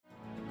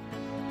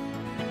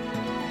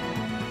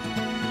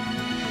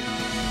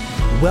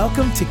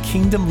Welcome to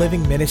Kingdom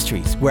Living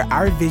Ministries, where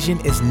our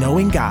vision is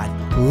knowing God,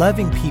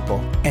 loving people,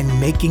 and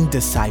making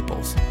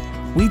disciples.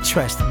 We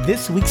trust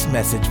this week's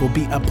message will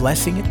be a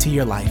blessing to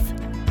your life.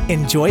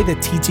 Enjoy the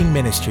teaching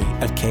ministry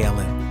of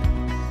KLM.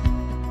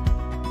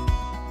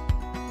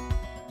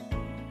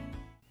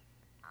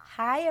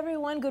 Hi,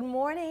 everyone. Good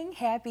morning.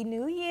 Happy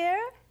New Year.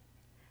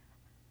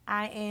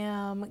 I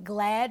am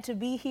glad to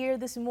be here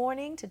this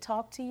morning to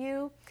talk to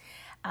you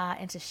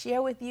and to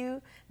share with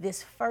you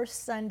this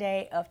first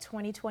Sunday of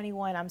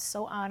 2021. I'm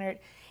so honored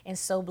and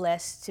so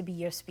blessed to be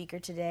your speaker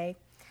today.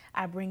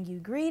 I bring you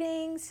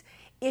greetings.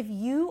 If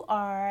you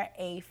are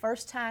a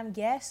first-time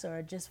guest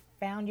or just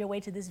found your way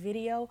to this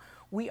video,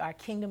 we are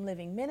Kingdom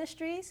Living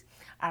Ministries.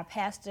 Our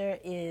pastor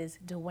is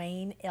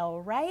Dwayne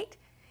L. Wright,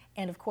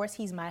 and of course,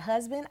 he's my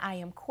husband. I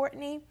am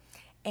Courtney,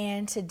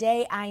 and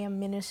today I am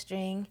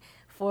ministering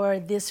for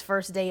this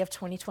first day of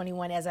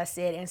 2021, as I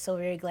said, and so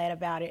very glad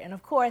about it. And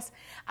of course,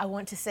 I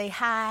want to say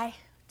hi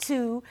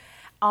to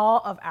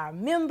all of our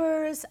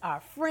members,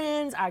 our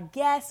friends, our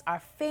guests,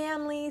 our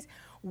families.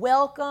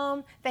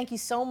 Welcome. Thank you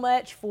so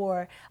much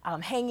for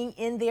hanging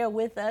in there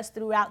with us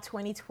throughout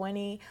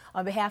 2020.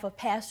 On behalf of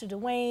Pastor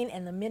Dwayne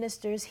and the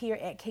ministers here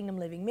at Kingdom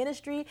Living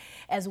Ministry,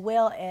 as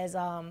well as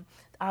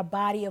our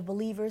body of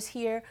believers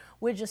here,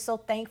 we're just so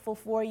thankful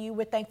for you.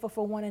 We're thankful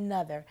for one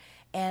another,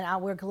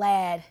 and we're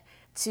glad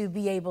to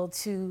be able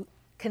to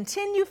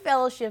continue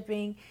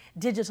fellowshipping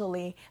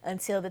digitally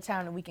until the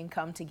time that we can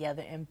come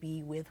together and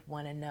be with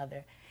one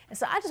another. And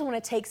so I just want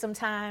to take some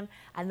time.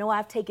 I know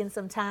I've taken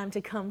some time to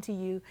come to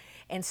you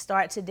and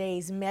start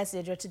today's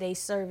message or today's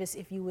service,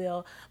 if you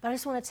will. But I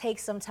just want to take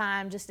some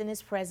time just in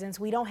His presence.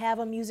 We don't have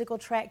a musical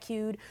track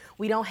cued.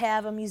 We don't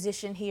have a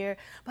musician here.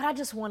 But I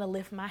just want to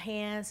lift my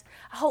hands.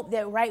 I hope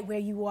that right where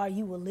you are,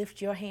 you will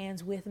lift your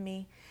hands with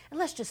me. And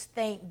let's just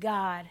thank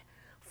God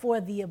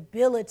for the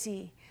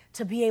ability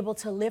to be able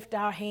to lift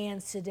our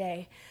hands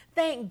today.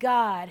 Thank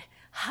God,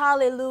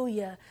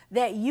 hallelujah,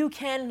 that you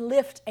can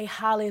lift a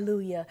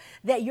hallelujah,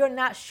 that you're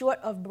not short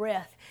of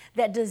breath,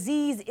 that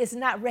disease is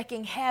not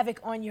wreaking havoc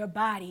on your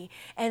body,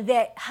 and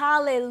that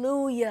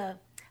hallelujah,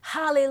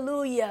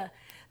 hallelujah,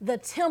 the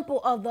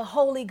temple of the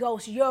Holy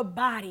Ghost, your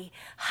body,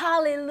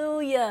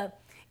 hallelujah,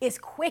 is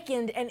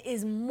quickened and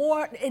is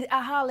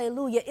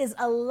hallelujah, is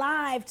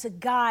alive to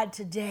God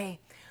today.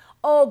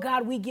 Oh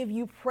God, we give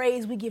you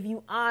praise, we give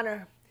you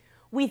honor.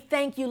 We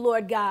thank you,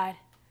 Lord God.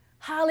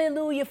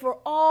 Hallelujah, for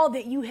all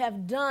that you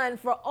have done,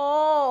 for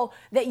all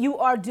that you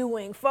are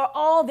doing, for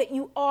all that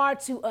you are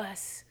to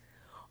us.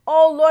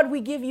 Oh, Lord,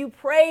 we give you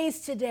praise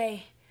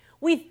today.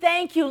 We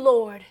thank you,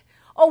 Lord.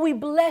 Oh, we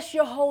bless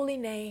your holy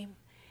name,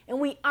 and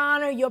we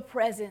honor your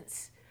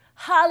presence.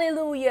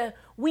 Hallelujah.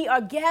 We are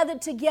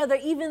gathered together,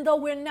 even though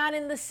we're not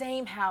in the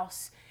same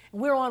house.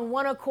 We're on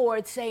one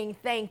accord saying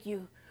thank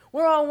you.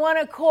 We're on one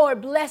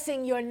accord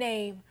blessing your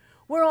name.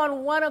 We're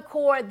on one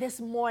accord this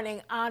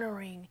morning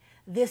honoring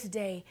this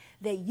day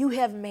that you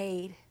have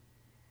made.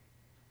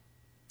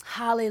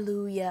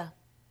 Hallelujah.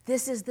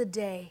 This is the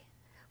day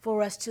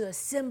for us to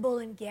assemble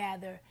and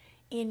gather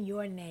in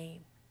your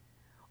name.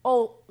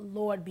 Oh,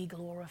 Lord, be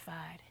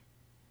glorified.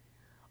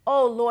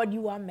 Oh, Lord,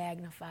 you are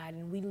magnified,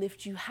 and we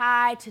lift you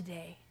high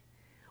today.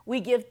 We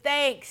give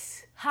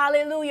thanks.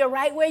 Hallelujah.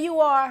 Right where you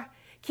are,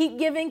 keep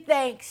giving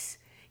thanks.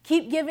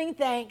 Keep giving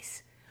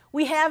thanks.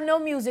 We have no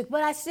music,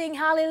 but I sing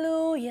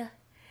hallelujah.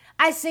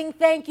 I sing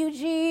thank you,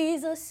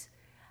 Jesus.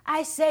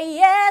 I say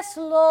yes,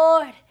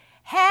 Lord,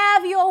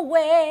 have your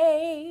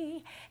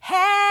way,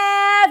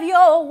 have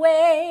your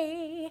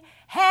way,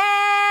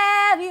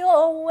 have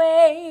your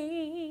way,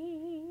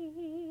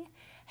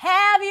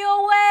 have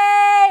your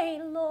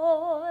way,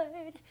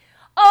 Lord.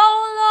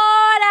 Oh,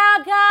 Lord,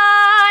 our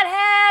God,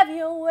 have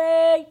your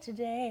way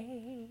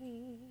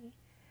today.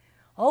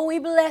 Oh, we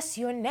bless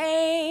your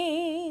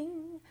name.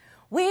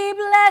 We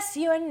bless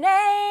your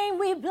name,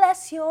 we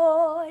bless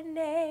your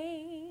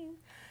name.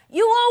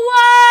 You are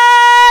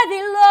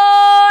worthy,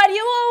 Lord,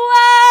 you are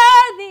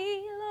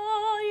worthy,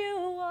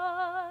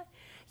 Lord,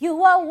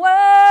 you are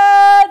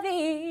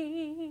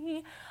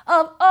worthy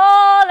of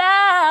all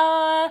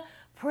our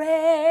praise.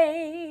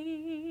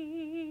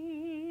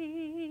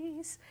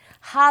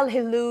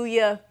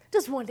 Hallelujah.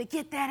 Just wanted to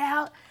get that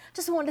out.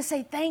 Just wanted to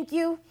say thank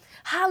you.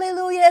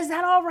 Hallelujah. Is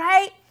that all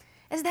right?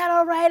 Is that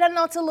all right? I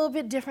know it's a little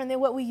bit different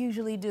than what we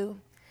usually do,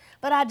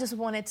 but I just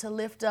wanted to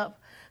lift up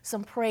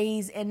some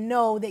praise and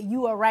know that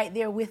you are right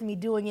there with me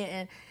doing it,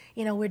 and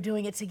we're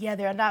doing it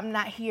together. And I'm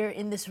not here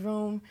in this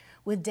room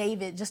with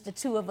David, just the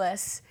two of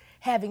us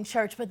having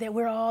church, but that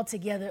we're all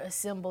together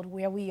assembled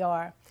where we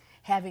are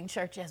having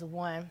church as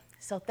one.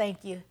 So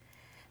thank you,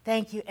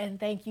 and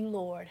thank you,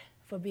 Lord,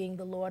 for being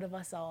the Lord of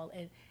us all,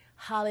 and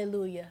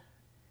hallelujah,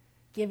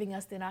 giving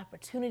us an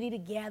opportunity to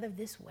gather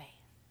this way.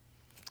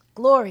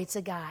 Glory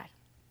to God.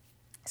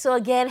 So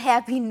again,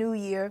 Happy New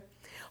Year.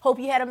 Hope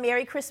you had a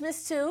Merry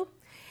Christmas too.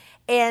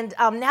 And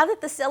now that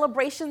the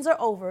celebrations are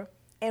over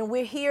and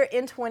we're here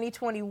in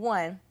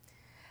 2021,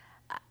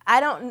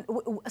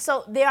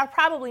 So there are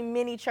probably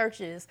many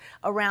churches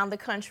around the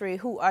country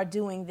who are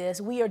doing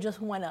this. We are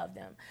just one of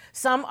them.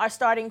 Some are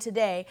starting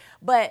today,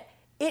 but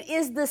it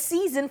is the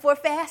season for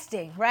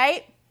fasting,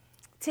 right?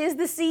 'Tis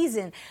the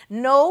season.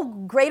 No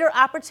greater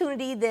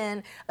opportunity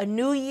than a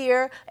new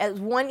year, as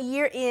one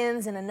year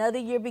ends and another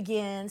year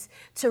begins,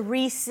 to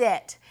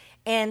reset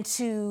and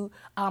to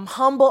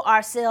humble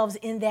ourselves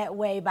in that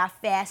way by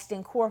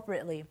fasting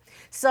corporately.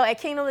 So at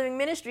Kingdom Living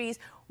Ministries,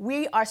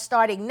 we are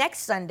starting next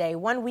Sunday,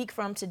 1 week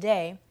from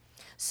today.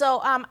 So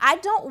I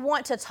don't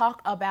want to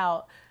talk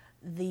about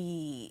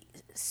the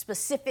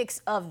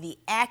specifics of the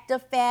act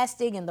of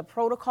fasting and the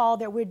protocol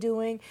that we're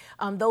doing.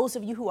 Those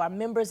of you who are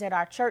members at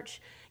our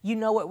church, you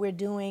know what we're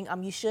doing.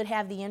 You should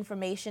have the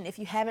information. If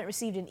you haven't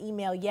received an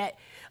email yet,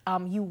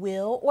 you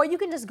will. Or you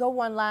can just go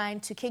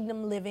online to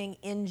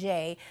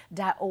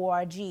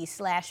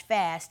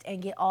kingdomlivingnj.org/fast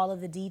and get all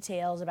of the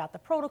details about the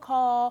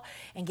protocol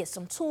and get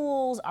some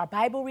tools, our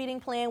Bible reading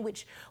plan,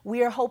 which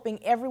we are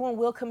hoping everyone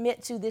will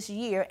commit to this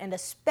year, and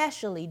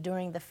especially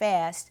during the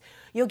fast.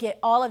 You'll get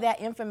all of that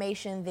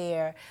information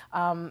there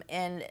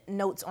and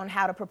notes on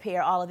how to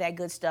prepare all of that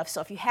good stuff.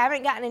 So if you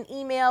haven't gotten an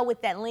email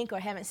with that link or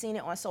haven't seen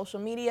it on social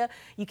media,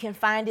 you can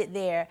find it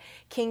there,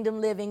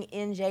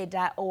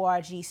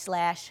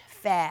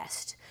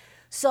 kingdomlivingnj.org/fast.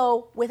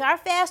 So with our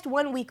fast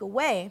 1 week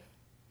away,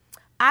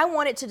 I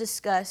wanted to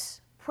discuss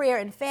prayer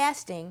and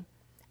fasting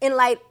in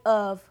light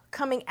of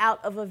coming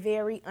out of a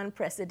very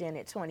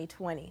unprecedented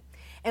 2020.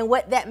 And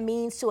what that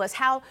means to us,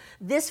 how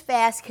this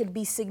fast could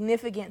be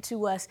significant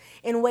to us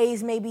in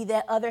ways maybe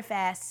that other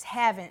fasts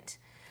haven't.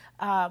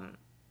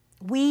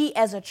 We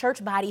as a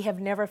church body have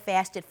never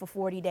fasted for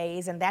 40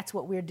 days, and that's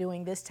what we're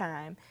doing this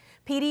time.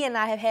 PD and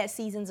I have had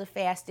seasons of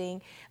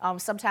fasting.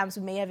 Sometimes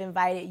we may have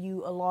invited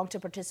you along to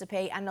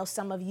participate. I know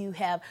some of you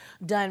have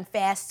done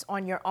fasts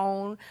on your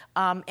own.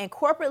 And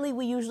corporately,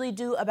 we usually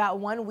do about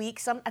 1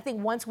 week. I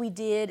think once we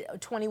did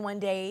 21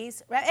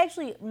 days, right?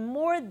 Actually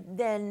more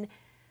than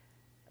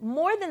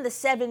the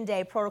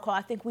 7-day protocol.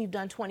 I think we've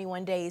done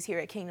 21 days here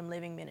at Kingdom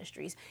Living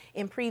Ministries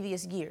in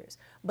previous years.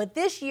 But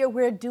this year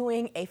we're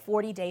doing a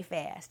 40-day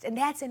fast, and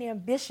that's an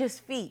ambitious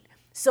feat.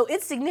 So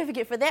it's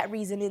significant for that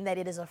reason, in that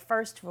it is a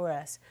first for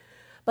us.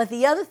 But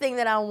the other thing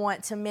that I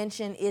want to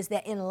mention is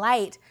that in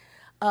light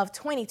of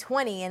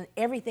 2020 and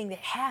everything that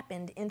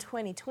happened in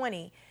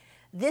 2020,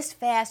 this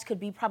fast could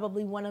be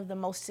probably one of the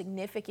most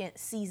significant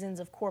seasons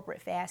of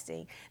corporate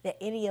fasting that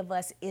any of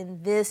us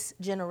in this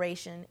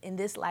generation, in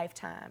this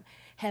lifetime,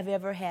 have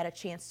ever had a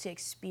chance to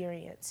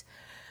experience.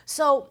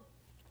 So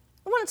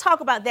I want to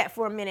talk about that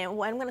for a minute. I'm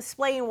going to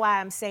explain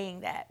why I'm saying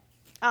that.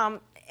 And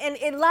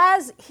it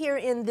lies here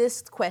in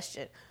this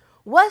question.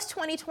 Was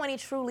 2020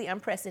 truly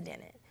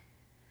unprecedented?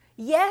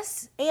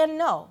 Yes and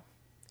no.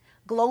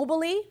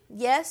 Globally,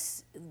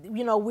 yes,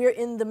 we're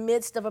in the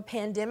midst of a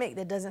pandemic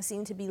that doesn't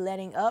seem to be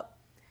letting up.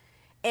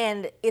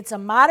 And it's a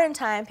modern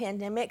time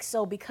pandemic,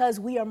 so because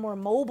we are more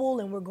mobile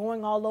and we're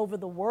going all over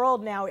the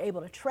world now, we're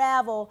able to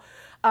travel,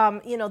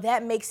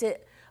 that makes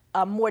it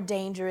more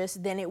dangerous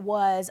than it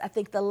was. I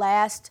think the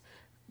last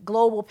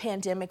global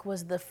pandemic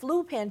was the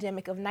flu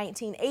pandemic of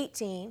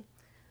 1918.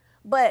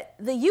 But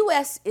the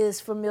U.S.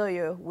 is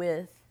familiar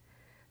with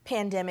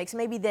pandemics,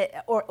 maybe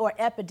or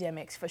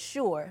epidemics for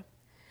sure.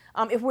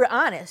 If we're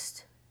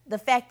honest, the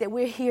fact that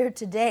we're here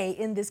today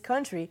in this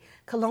country,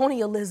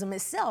 colonialism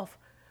itself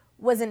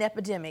was an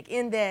epidemic,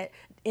 in that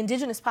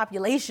indigenous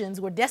populations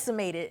were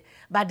decimated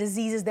by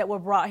diseases that were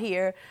brought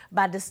here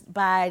by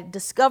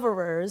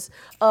discoverers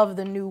of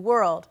the New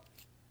World.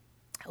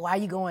 Why are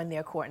you going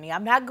there, Courtney?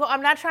 I'm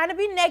not trying to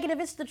be negative.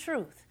 It's the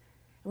truth.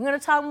 We're going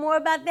to talk more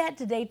about that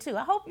today too.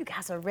 I hope you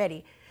guys are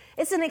ready.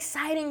 It's an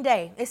exciting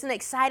day. It's an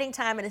exciting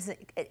time, and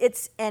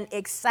it's an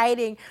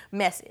exciting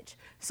message.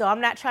 So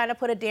I'm not trying to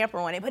put a damper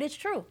on it, but it's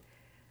true.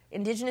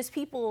 Indigenous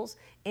peoples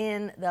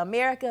in the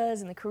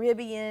Americas and the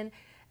Caribbean,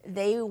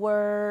 they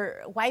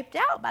were wiped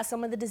out by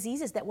some of the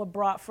diseases that were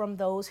brought from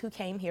those who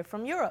came here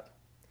from Europe.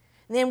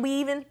 And then we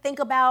even think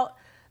about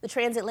the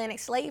transatlantic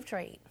slave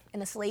trade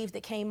and the slaves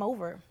that came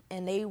over,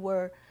 and they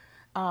were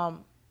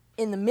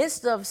in the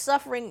midst of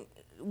suffering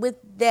with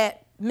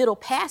that middle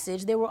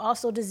passage. There were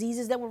also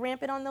diseases that were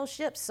rampant on those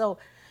ships. So,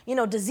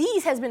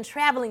 disease has been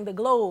traveling the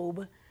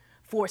globe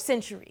for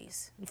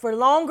centuries, for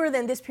longer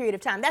than this period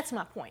of time. That's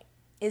my point,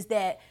 is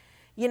that,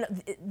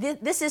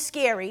 this is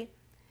scary,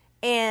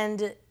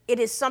 and it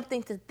is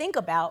something to think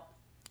about.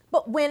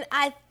 But when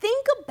I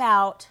think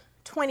about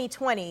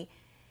 2020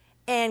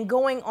 and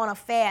going on a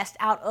fast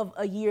out of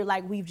a year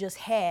like we've just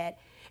had,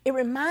 it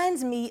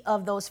reminds me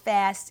of those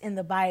fasts in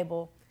the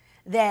Bible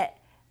that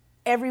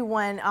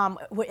everyone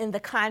were in the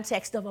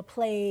context of a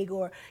plague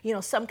or,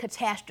 some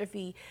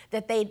catastrophe,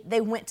 that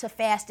they went to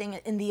fasting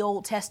in the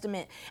Old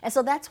Testament. And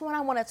so that's what I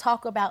want to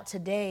talk about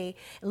today.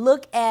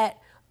 Look at,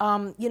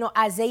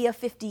 Isaiah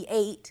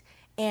 58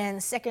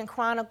 and 2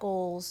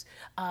 Chronicles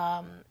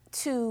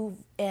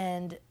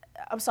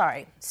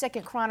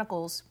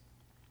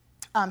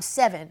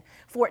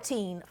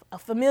 7:14, a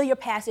familiar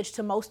passage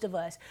to most of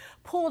us,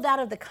 pulled out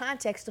of the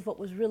context of what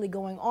was really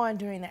going on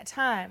during that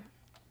time.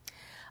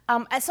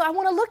 And so I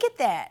want to look at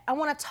that. I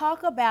want to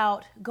talk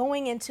about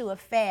going into a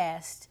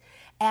fast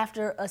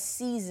after a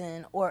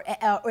season or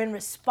in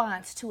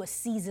response to a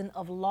season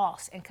of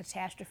loss and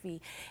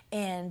catastrophe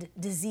and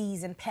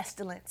disease and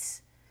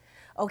pestilence.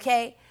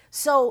 Okay?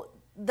 So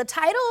the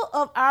title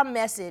of our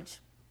message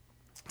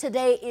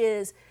today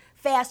is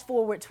Fast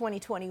Forward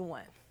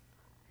 2021.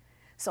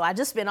 So I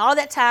just spent all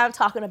that time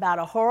talking about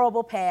a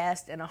horrible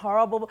past and a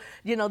horrible,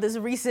 this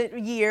recent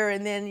year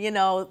and then,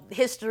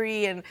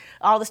 history and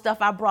all the stuff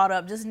I brought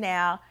up just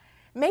now.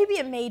 Maybe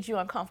it made you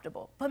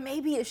uncomfortable, but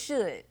maybe it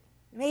should.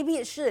 Maybe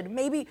it should.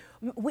 Maybe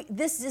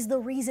this is the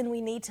reason we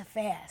need to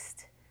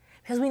fast,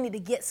 because we need to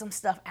get some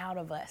stuff out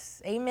of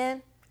us.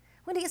 Amen?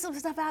 We need to get some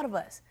stuff out of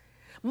us.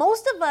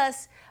 Most of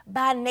us,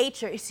 by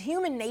nature, it's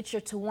human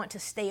nature to want to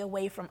stay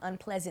away from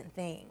unpleasant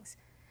things,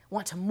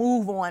 want to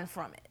move on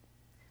from it.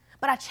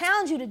 But I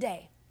challenge you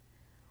today,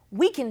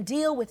 we can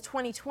deal with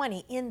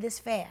 2020 in this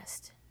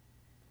fast.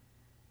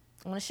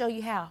 I'm going to show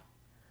you how.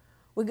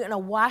 We're going to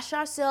wash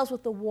ourselves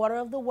with the water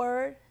of the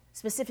Word,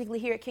 specifically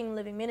here at Kingdom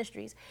Living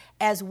Ministries,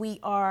 as we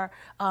are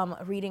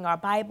reading our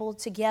Bible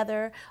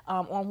together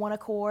on one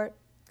accord.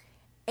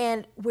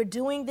 And we're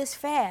doing this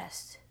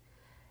fast.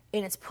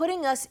 And it's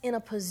putting us in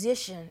a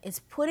position, it's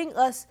putting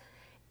us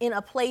in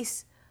a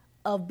place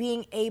of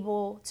being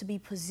able to be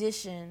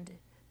positioned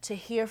to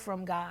hear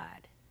from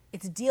God.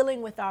 It's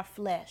dealing with our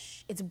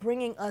flesh. It's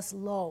bringing us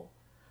low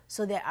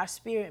so that our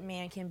spirit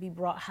man can be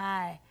brought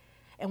high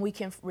and we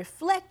can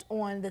reflect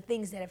on the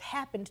things that have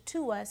happened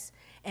to us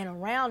and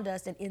around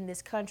us and in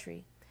this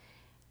country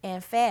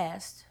and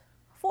fast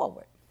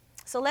forward.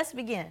 So let's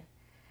begin.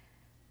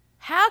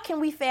 How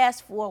can we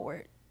fast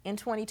forward in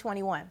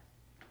 2021?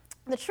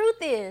 The truth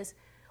is,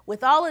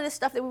 with all of this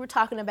stuff that we were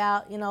talking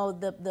about,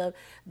 the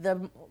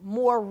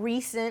more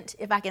recent,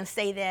 if I can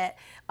say that,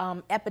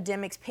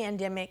 epidemics,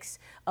 pandemics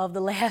of the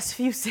last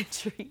few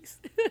centuries,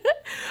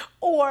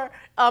 or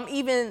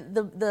even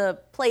the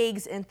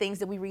plagues and things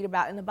that we read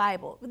about in the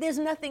Bible. But there's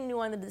nothing new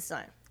under the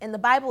sun. And the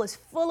Bible is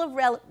full of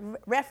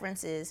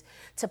references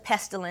to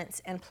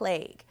pestilence and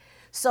plague.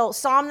 So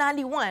Psalm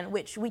 91,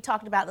 which we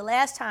talked about the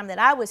last time that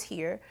I was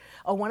here,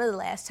 or one of the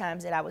last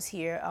times that I was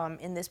here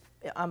in this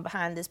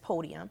behind this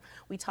podium,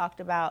 we talked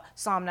about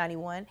Psalm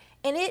 91,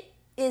 and it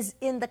is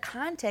in the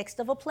context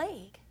of a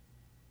plague,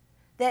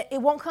 that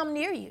it won't come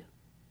near you,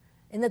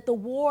 and that the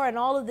war and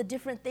all of the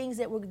different things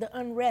that were the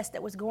unrest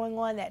that was going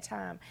on that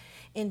time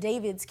in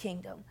David's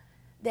kingdom,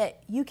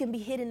 that you can be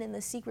hidden in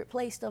the secret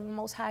place of the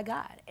Most High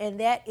God, and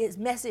that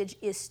message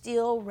is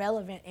still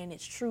relevant and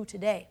it's true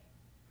today.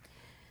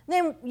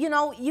 Then,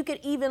 you could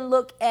even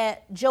look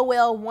at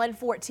Joel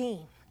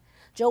 1:14.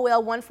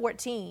 Joel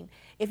 1:14.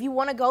 If you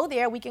want to go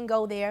there, we can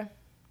go there.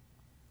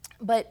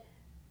 But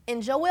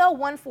in Joel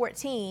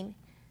 1:14,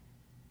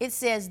 it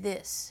says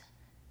this.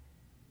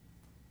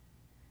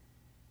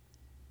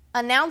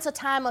 Announce a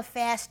time of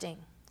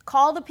fasting.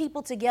 Call the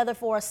people together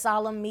for a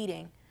solemn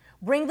meeting.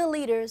 Bring the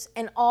leaders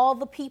and all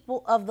the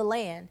people of the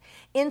land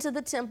into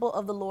the temple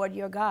of the Lord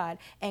your God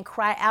and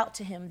cry out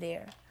to him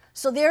there.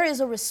 So there is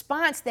a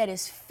response that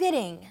is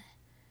fitting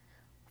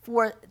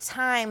for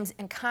times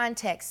and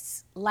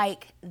contexts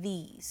like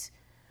these,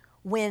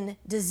 when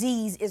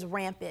disease is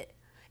rampant.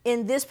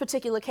 In this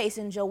particular case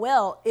in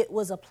Joel, it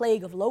was a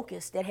plague of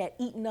locusts that had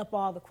eaten up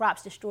all the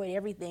crops, destroyed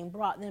everything,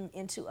 brought them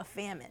into a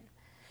famine.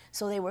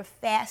 So they were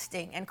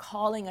fasting and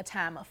calling a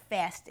time of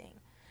fasting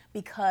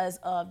because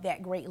of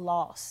that great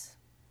loss.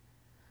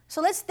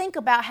 So let's think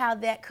about how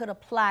that could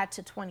apply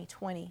to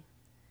 2020.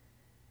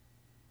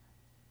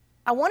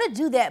 I want to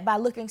do that by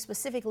looking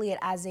specifically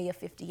at Isaiah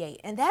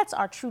 58, and that's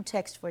our true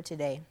text for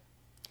today.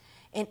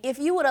 And if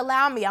you would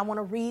allow me, I want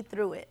to read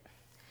through it,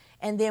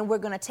 and then we're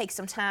going to take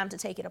some time to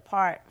take it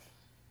apart.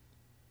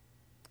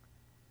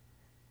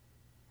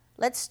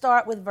 Let's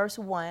start with verse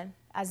 1,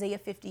 Isaiah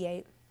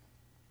 58.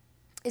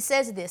 It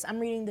says this. I'm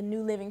reading the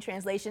New Living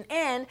Translation,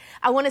 and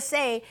I want to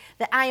say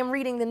that I am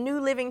reading the New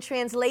Living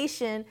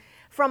Translation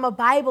from a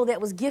Bible that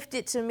was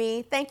gifted to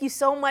me. Thank you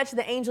so much,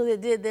 the angel that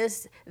did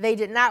this. They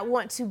did not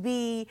want to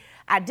be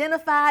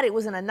identified. It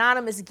was an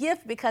anonymous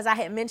gift because I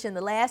had mentioned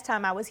the last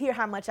time I was here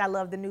how much I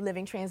love the New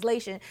Living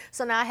Translation.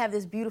 So now I have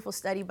this beautiful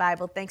study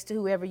Bible, thanks to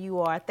whoever you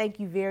are. Thank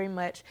you very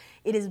much.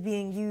 It is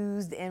being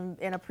used and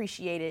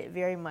appreciated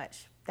very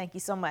much. Thank you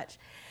so much.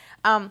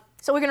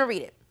 So we're going to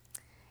read it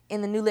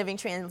in the New Living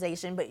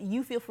Translation, but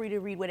you feel free to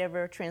read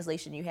whatever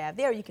translation you have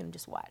there. You can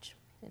just watch,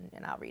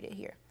 and I'll read it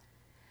here.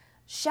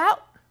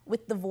 Shout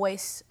with the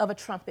voice of a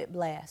trumpet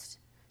blast.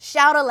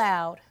 Shout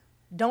aloud,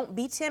 don't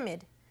be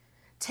timid.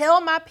 Tell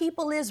my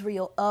people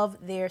Israel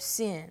of their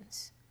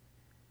sins.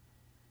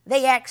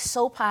 They act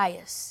so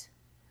pious.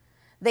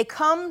 They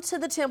come to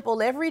the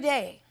temple every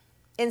day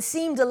and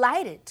seem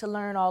delighted to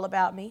learn all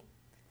about me.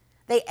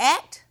 They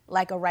act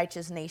like a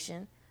righteous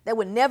nation that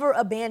would never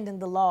abandon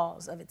the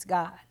laws of its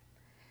God.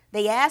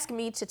 They ask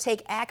me to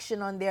take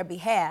action on their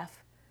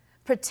behalf,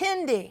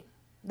 pretending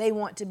they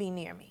want to be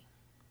near me.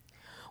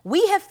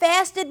 We have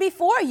fasted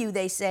before you,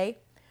 they say.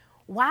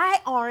 Why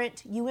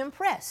aren't you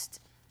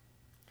impressed?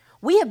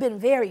 We have been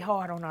very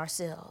hard on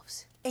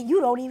ourselves. and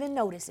you don't even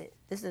notice it.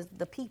 This is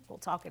the people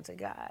talking to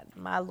God,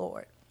 my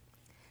Lord.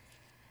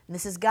 And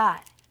this is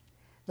God.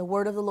 The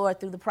word of the Lord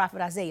through the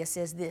prophet Isaiah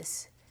says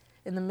this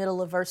in the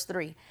middle of verse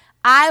 3.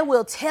 I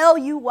will tell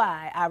you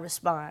why I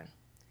respond.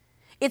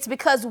 It's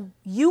because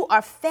you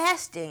are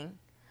fasting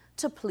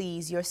to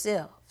please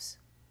yourselves.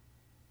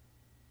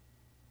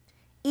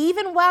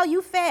 Even while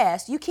you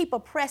fast, you keep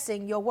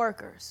oppressing your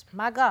workers.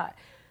 My God.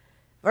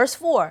 Verse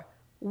 4.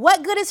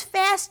 What good is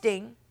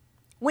fasting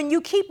when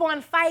you keep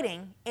on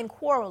fighting and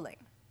quarreling?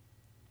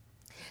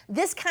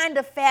 This kind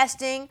of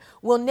fasting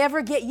will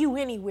never get you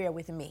anywhere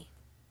with me.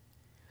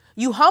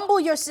 You humble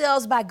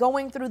yourselves by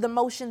going through the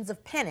motions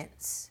of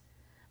penance,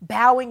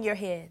 bowing your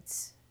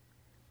heads,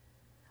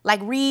 like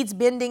reeds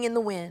bending in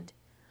the wind.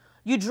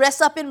 You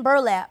dress up in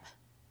burlap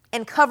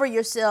and cover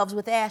yourselves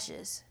with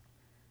ashes.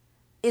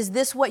 Is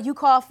this what you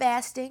call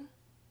fasting?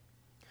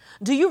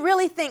 Do you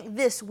really think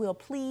this will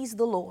please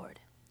the Lord?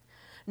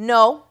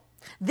 No,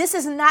 this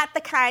is not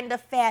the kind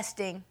of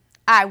fasting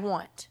I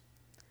want.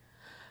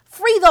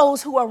 Free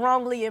those who are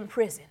wrongly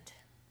imprisoned.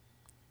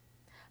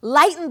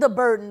 Lighten the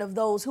burden of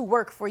those who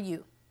work for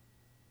you.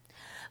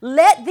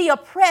 Let the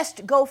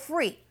oppressed go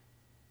free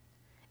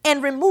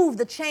and remove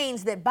the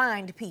chains that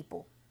bind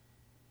people.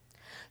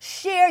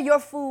 Share your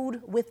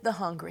food with the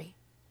hungry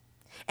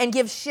and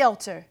give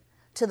shelter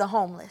to the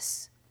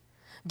homeless.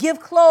 Give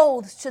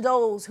clothes to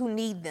those who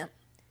need them.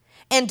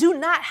 And do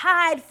not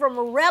hide from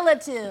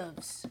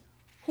relatives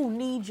who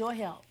need your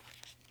help.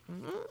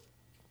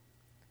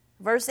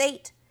 Verse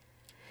 8.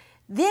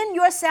 Then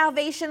your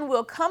salvation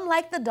will come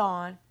like the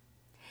dawn,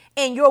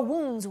 and your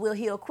wounds will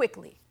heal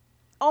quickly.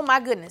 Oh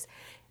my goodness.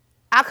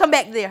 I'll come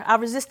back there. I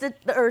resisted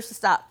the urge to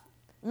stop.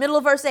 Middle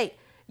of verse 8.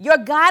 Your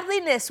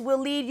godliness will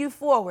lead you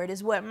forward,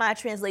 is what my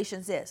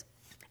translation says.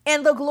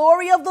 And the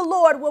glory of the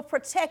Lord will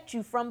protect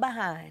you from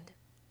behind.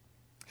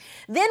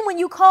 Then when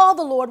you call,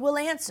 the Lord will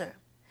answer.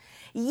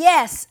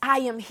 Yes, I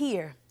am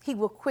here, he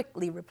will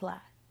quickly reply.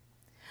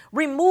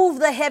 Remove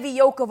the heavy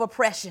yoke of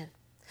oppression.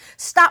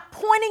 Stop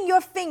pointing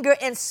your finger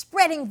and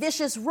spreading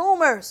vicious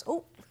rumors.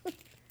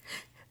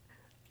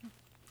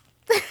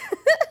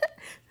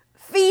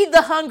 Feed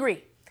the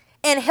hungry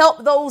and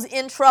help those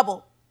in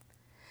trouble.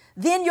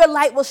 Then your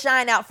light will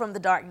shine out from the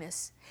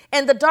darkness,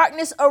 and the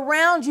darkness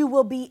around you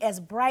will be as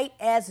bright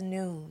as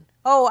noon.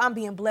 Oh, I'm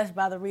being blessed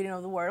by the reading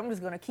of the word. I'm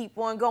just going to keep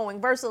on going.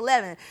 Verse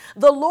 11,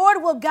 the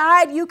Lord will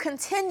guide you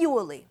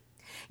continually,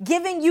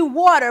 giving you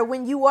water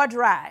when you are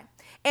dry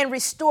and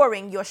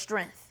restoring your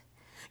strength.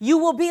 You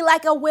will be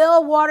like a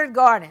well-watered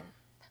garden,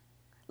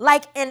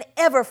 like an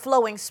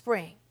ever-flowing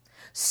spring.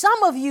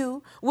 Some of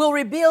you will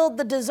rebuild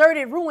the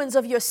deserted ruins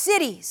of your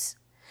cities.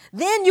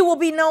 Then you will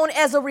be known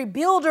as a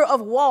rebuilder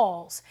of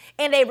walls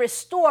and a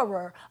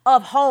restorer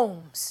of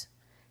homes.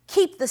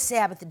 Keep the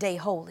Sabbath day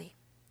holy.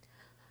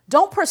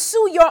 Don't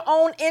pursue your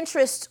own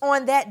interests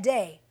on that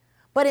day,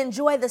 but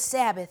enjoy the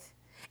Sabbath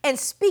and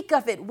speak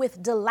of it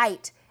with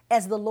delight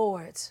as the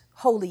Lord's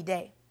holy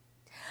day.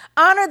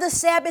 Honor the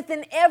Sabbath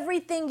in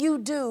everything you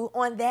do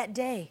on that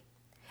day,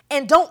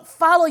 and don't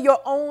follow your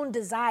own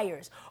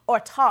desires or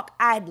talk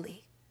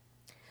idly.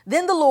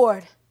 Then the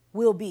Lord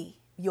will be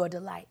your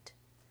delight.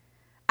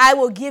 I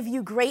will give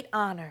you great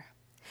honor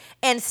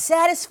and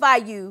satisfy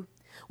you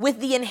with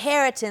the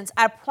inheritance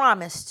I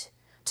promised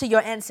to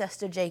your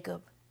ancestor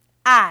Jacob.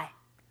 I,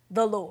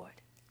 the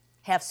Lord,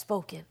 have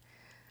spoken.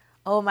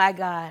 Oh my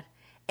God.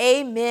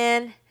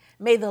 Amen.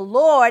 May the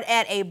Lord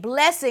add a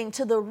blessing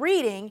to the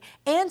reading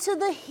and to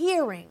the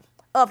hearing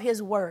of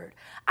his word.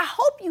 I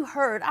hope you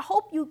heard. I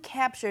hope you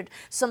captured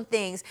some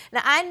things.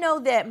 Now, I know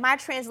that my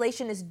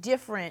translation is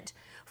different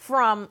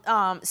from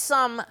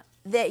some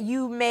that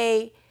you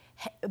may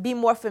be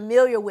more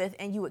familiar with,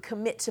 and you would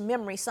commit to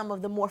memory some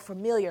of the more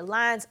familiar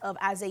lines of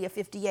Isaiah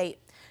 58.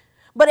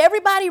 But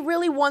everybody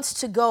really wants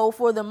to go,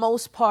 for the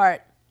most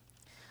part,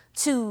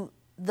 to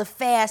the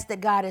fast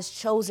that God has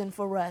chosen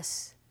for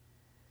us.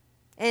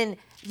 And,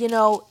 you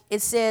know,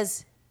 it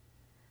says,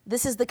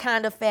 this is the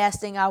kind of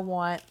fasting I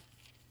want.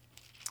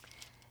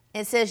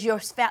 It says,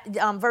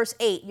 verse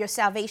 8, your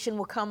salvation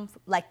will come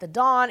like the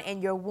dawn,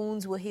 and your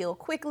wounds will heal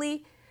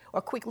quickly,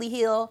 or quickly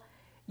heal.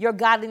 Your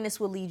godliness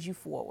will lead you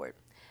forward.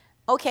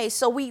 Okay,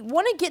 so we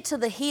want to get to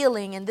the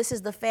healing, and this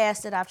is the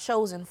fast that I've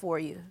chosen for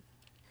you,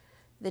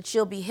 that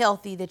you'll be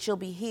healthy, that you'll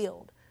be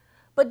healed.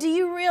 But do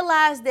you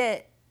realize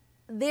that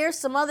there's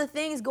some other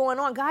things going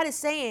on? God is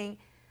saying,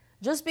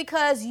 just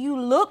because you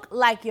look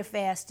like you're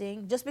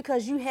fasting, just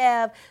because you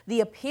have the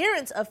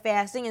appearance of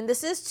fasting, and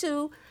this is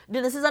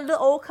under the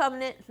Old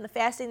Covenant, the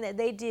fasting that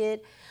they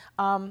did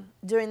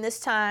during this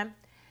time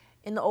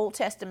in the Old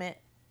Testament,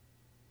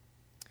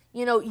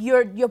 you know,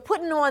 you're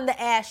putting on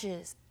the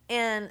ashes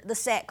and the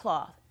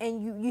sackcloth,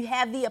 and you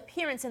have the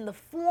appearance and the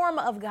form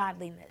of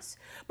godliness,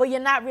 but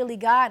you're not really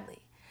godly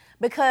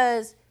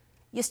because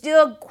you're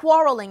still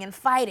quarreling and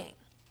fighting.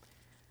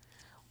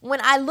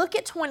 When I look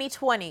at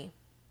 2020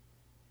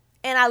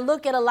 and I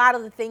look at a lot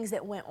of the things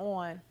that went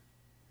on,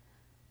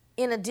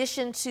 in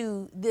addition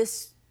to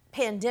this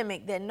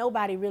pandemic that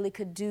nobody really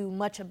could do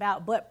much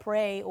about but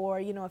pray, or,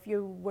 if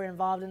you were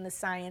involved in the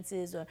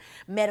sciences or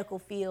medical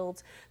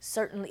fields,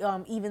 certainly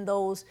even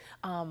those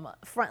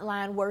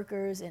frontline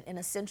workers and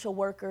essential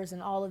workers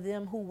and all of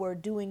them who were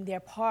doing their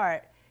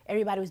part,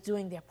 everybody was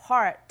doing their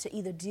part to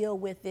either deal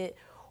with it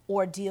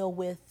or deal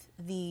with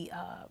the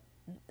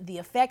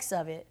effects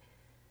of it.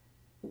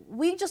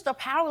 We just are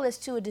powerless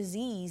to a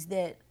disease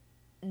that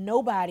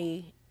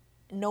nobody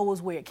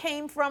knows where it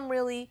came from,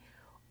 really.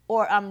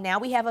 Or now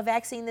we have a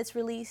vaccine that's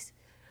released.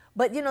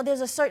 But,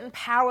 there's a certain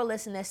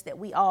powerlessness that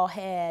we all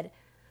had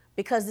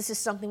because this is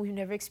something we've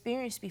never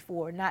experienced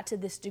before, not to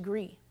this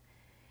degree,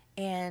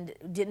 and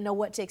didn't know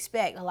what to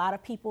expect. A lot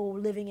of people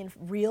living in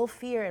real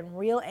fear and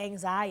real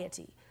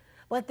anxiety.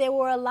 But there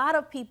were a lot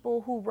of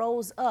people who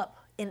rose up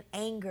in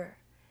anger.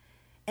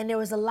 And there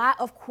was a lot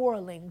of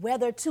quarreling,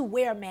 whether to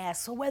wear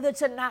masks or whether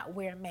to not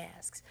wear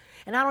masks.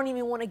 And I don't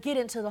even want to get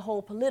into the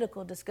whole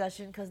political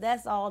discussion because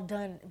that's all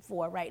done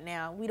for right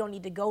now. We don't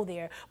need to go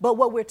there. But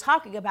what we're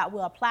talking about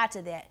will apply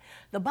to that.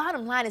 The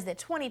bottom line is that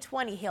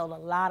 2020 held a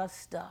lot of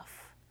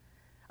stuff.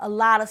 A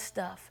lot of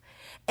stuff.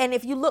 And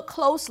if you look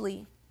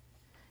closely,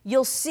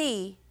 you'll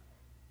see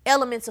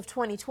elements of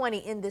 2020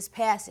 in this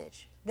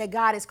passage, that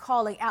God is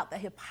calling out the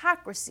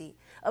hypocrisy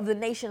of the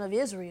nation of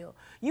Israel.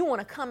 You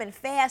want to come and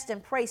fast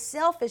and pray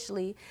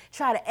selfishly,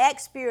 try to act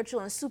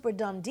spiritual and super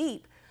dumb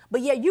deep, but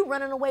yet you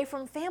running away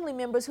from family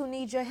members who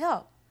need your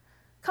help.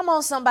 Come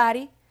on,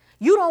 somebody.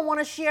 You don't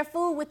want to share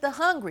food with the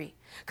hungry.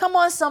 Come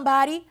on,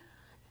 somebody.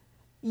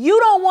 You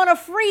don't want to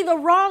free the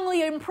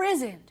wrongly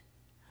imprisoned.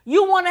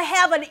 You want to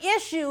have an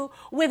issue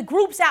with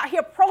groups out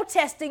here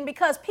protesting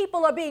because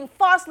people are being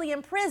falsely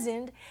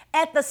imprisoned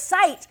at the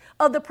site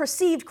of the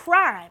perceived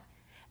crime.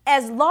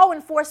 As law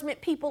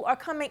enforcement people are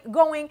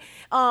doing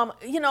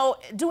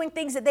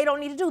things that they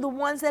don't need to do, the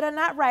ones that are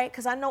not right,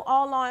 because I know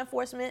all law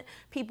enforcement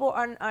people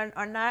are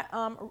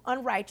not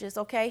unrighteous,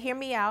 okay? Hear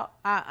me out.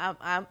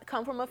 I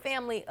come from a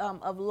family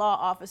of law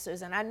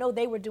officers, and I know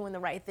they were doing the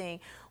right thing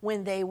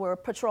when they were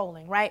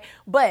patrolling, right?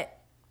 But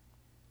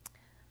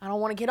I don't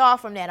want to get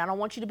off from that. I don't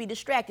want you to be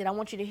distracted. I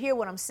want you to hear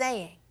what I'm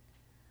saying.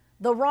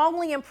 The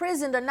wrongly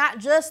imprisoned are not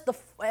just the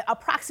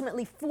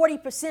approximately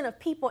 40% of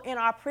people in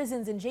our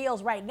prisons and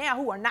jails right now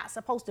who are not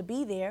supposed to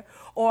be there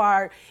or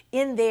are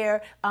in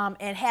there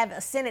and have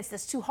a sentence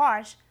that's too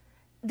harsh.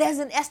 There's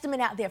an estimate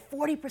out there,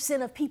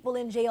 40% of people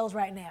in jails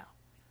right now.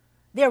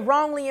 They're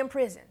wrongly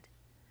imprisoned.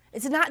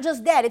 It's not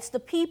just that. It's the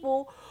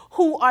people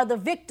who are the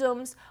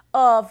victims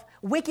of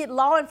wicked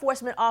law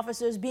enforcement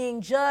officers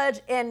being judge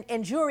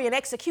and jury and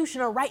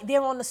executioner right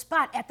there on the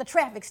spot at the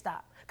traffic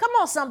stop. Come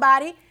on,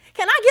 somebody.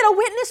 Can I get a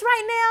witness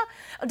right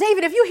now?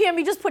 David, if you hear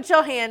me, just put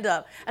your hand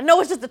up. I know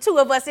it's just the two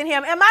of us in here.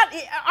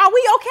 Are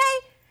we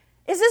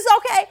okay? Is this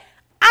okay?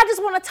 I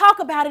just want to talk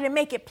about it and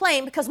make it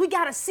plain because we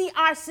got to see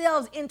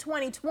ourselves in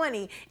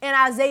 2020 in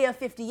Isaiah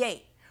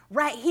 58,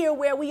 right here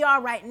where we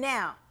are right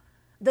now.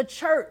 The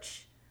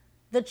church.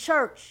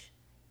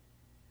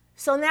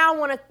 So now I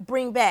want to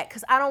bring back,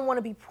 because I don't want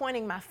to be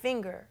pointing my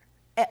finger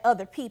at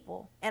other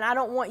people, and I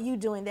don't want you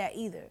doing that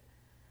either.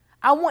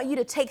 I want you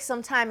to take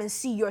some time and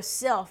see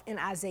yourself in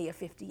Isaiah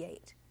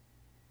 58.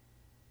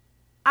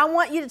 I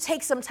want you to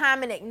take some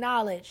time and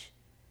acknowledge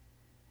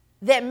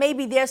that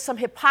maybe there's some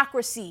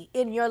hypocrisy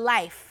in your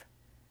life.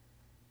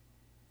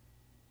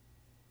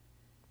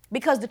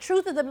 Because the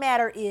truth of the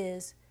matter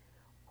is,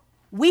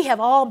 we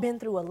have all been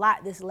through a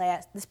lot this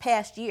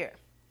past year.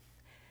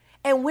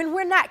 And when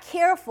we're not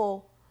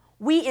careful,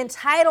 we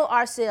entitle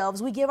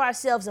ourselves, we give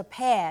ourselves a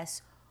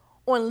pass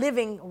on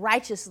living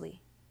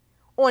righteously,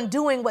 on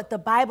doing what the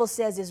Bible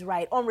says is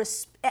right.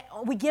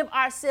 We give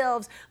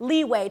ourselves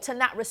leeway to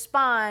not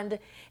respond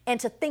and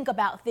to think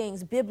about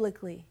things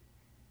biblically.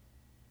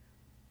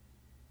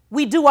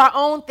 We do our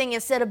own thing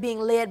instead of being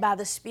led by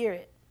the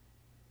Spirit.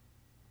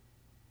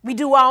 We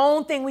do our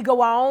own thing. We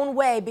go our own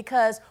way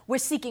because we're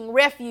seeking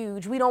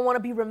refuge. We don't want to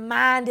be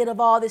reminded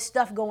of all this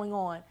stuff going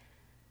on.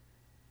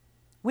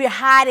 We're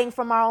hiding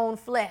from our own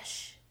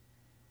flesh,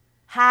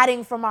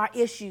 hiding from our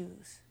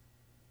issues,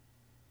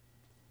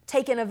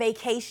 taking a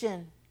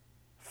vacation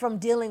from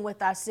dealing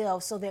with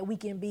ourselves so that we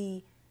can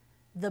be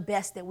the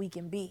best that we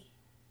can be.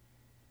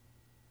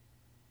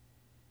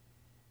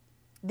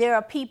 There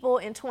are people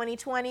in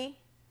 2020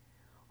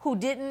 who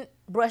didn't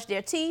brush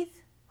their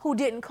teeth, who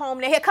didn't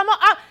comb their hair. Come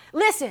on,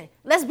 listen,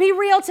 let's be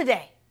real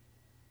today.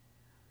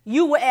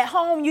 You were at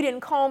home, you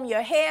didn't comb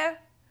your hair.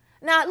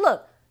 Now,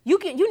 look, you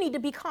need to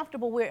be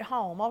comfortable with at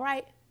home, all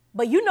right?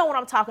 But you know what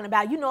I'm talking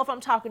about. You know if I'm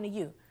talking to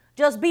you.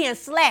 Just being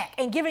slack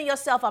and giving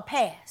yourself a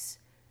pass.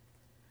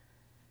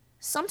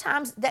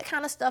 Sometimes that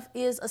kind of stuff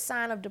is a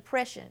sign of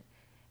depression.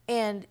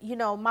 And,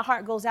 my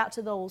heart goes out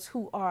to those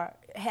who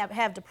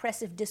have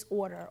depressive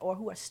disorder or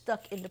who are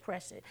stuck in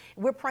depression.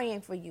 We're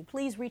praying for you.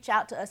 Please reach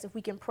out to us if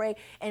we can pray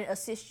and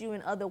assist you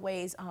in other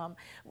ways,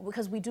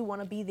 because we do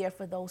want to be there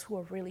for those who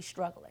are really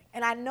struggling.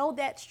 And I know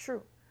that's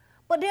true.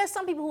 But there's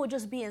some people who are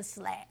just being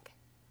slack.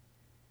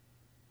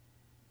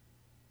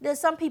 There's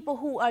some people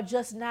who are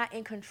just not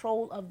in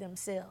control of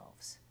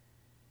themselves.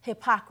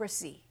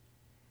 Hypocrisy.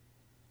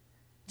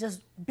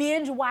 just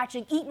binge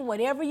watching, eating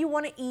whatever you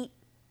want to eat,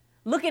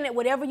 looking at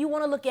whatever you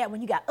want to look at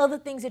when you got other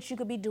things that you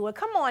could be doing.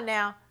 Come on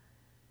now.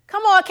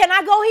 Come on. Can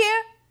I go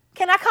here?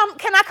 Can I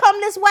come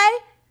this way?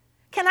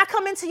 Can I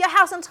come into your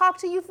house and talk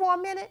to you for a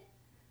minute?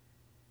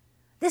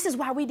 This is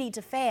why we need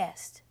to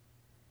fast.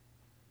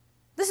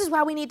 This is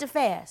why we need to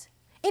fast.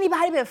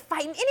 Anybody been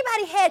fighting?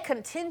 Anybody had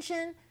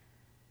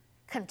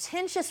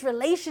contentious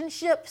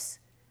relationships?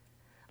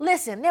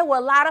 Listen, there were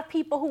a lot of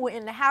people who were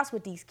in the house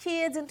with these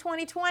kids in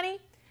 2020.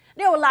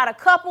 There were a lot of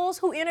couples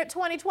who entered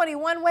 2020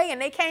 one way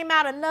and they came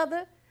out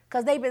another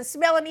because they've been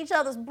smelling each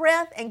other's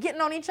breath and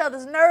getting on each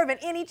other's nerve and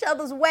in each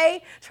other's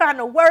way, trying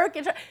to work.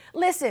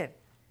 Listen,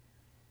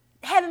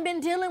 haven't been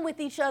dealing with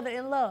each other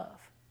in love.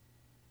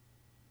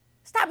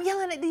 Stop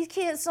yelling at these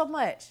kids so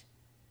much.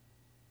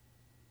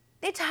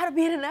 They're tired of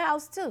being in the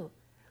house too.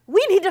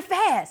 We need to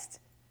fast,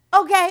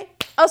 okay?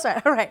 Oh,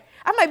 sorry, all right.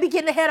 I might be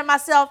getting ahead of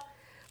myself,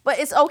 but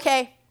it's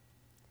okay.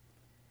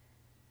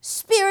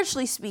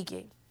 Spiritually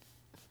speaking,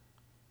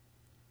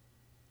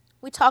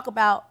 we talk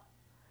about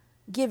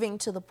giving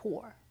to the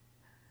poor.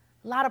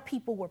 A lot of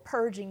people were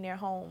purging their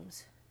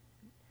homes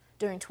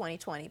during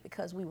 2020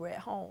 because we were at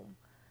home.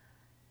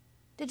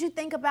 Did you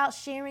think about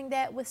sharing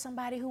that with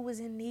somebody who was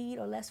in need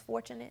or less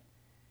fortunate?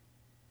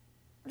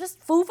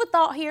 Just food for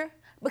thought here,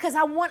 because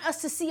I want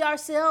us to see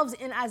ourselves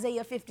in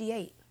Isaiah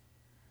 58.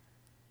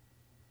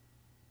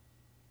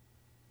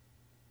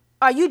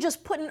 Are you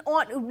just putting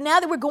on, now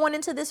that we're going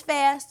into this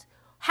fast,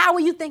 how are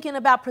you thinking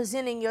about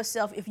presenting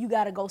yourself if you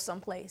got to go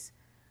someplace?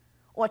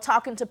 Or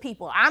talking to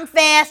people, I'm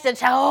fasting.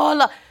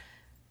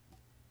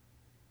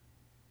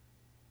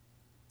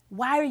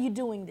 Why are you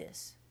doing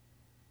this?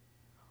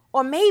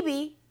 Or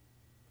maybe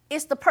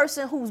it's the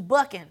person who's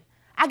bucking.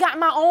 I got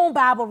my own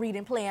Bible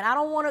reading plan. I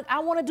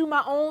want to do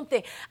my own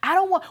thing. I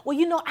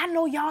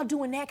know y'all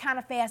doing that kind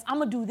of fast. I'm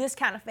going to do this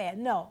kind of fast.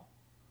 No.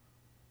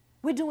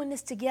 We're doing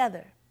this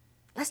together.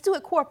 Let's do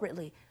it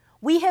corporately.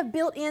 We have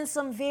built in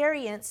some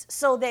variants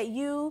so that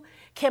you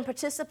can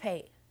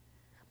participate.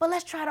 But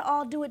let's try to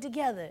all do it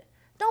together.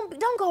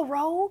 Don't go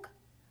rogue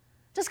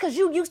just because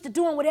you used to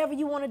doing whatever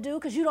you want to do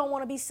because you don't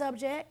want to be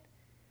subject.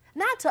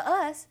 Not to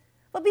us,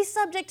 but be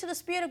subject to the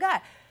Spirit of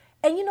God.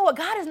 And you know what?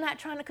 God is not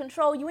trying to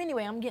control you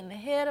anyway. I'm getting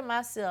ahead of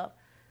myself.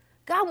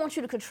 God wants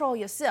you to control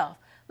yourself.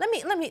 Let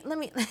me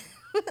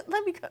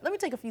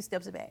take a few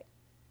steps back.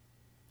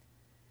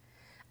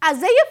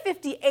 Isaiah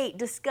 58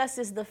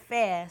 discusses the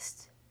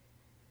fast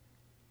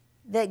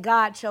that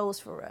God chose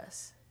for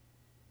us.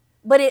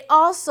 But it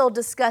also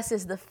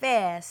discusses the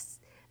fast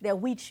that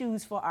we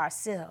choose for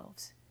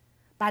ourselves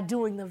by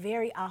doing the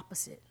very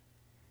opposite.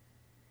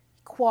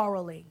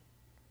 Quarreling,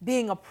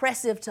 being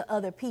oppressive to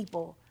other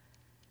people.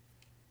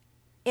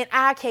 In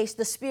our case,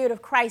 the Spirit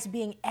of Christ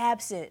being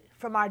absent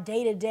from our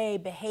day-to-day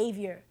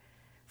behavior,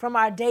 from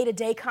our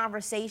day-to-day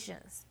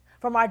conversations,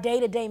 from our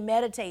day-to-day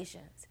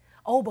meditations.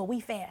 Oh, but we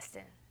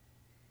fasting.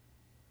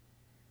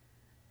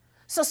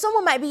 So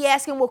someone might be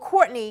asking, well,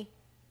 Courtney,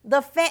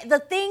 the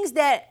things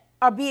that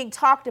are being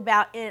talked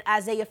about in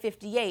Isaiah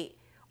 58,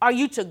 are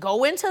you to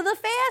go into the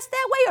fast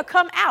that way or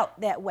come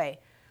out that way?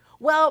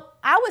 Well,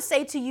 I would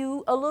say to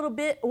you a little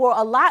bit or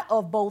a lot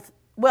of both,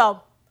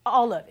 well,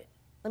 all of it.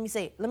 Let me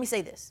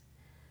say this.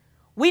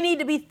 We need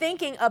to be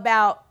thinking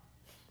about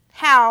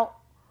how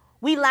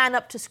we line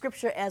up to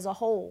Scripture as a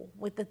whole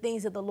with the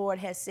things that the Lord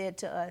has said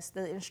to us,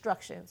 the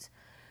instructions,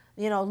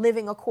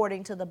 living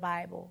according to the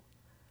Bible.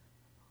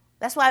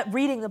 That's why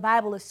reading the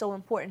Bible is so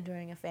important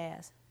during a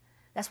fast.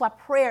 That's why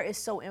prayer is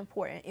so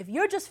important. If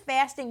you're just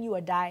fasting, you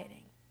are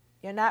dieting.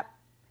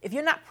 If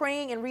you're not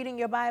praying and reading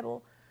your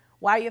Bible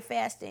while you're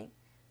fasting,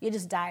 you're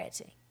just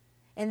dieting.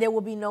 And there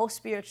will be no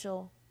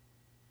spiritual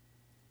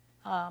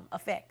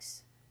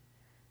effects.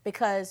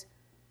 Because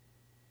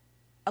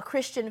a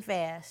Christian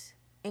fast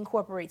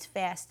incorporates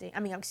fasting.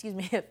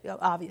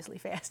 Obviously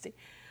fasting,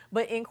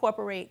 but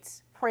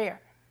incorporates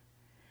prayer.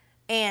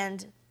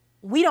 And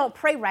we don't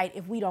pray right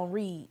if we don't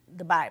read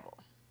the Bible.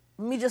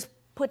 Let me just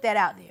put that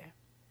out there.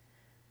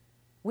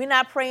 We're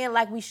not praying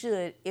like we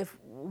should if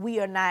we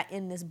are not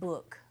in this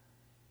book.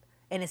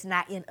 And it's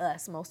not in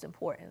us, most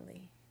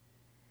importantly.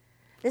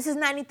 This is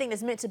not anything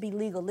that's meant to be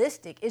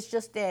legalistic. It's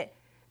just that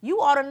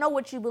you ought to know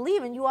what you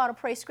believe and you ought to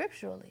pray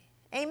scripturally.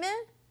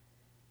 Amen?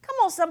 Come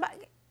on,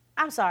 somebody.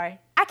 I'm sorry.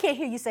 I can't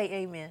hear you say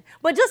amen.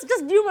 But just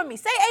humor me.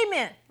 Say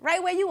amen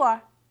right where you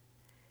are.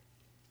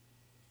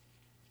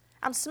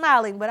 I'm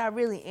smiling, but I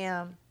really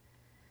am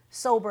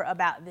sober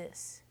about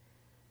this.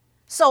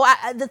 So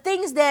the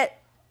things that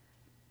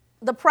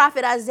the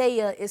prophet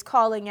Isaiah is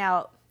calling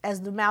out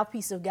as the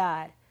mouthpiece of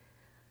God,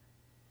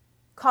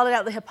 calling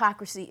out the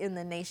hypocrisy in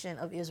the nation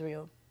of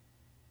Israel.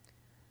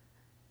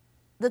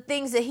 The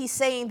things that he's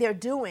saying they're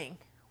doing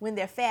when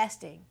they're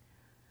fasting,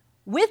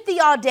 with the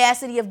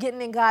audacity of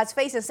getting in God's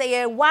face and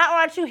saying, why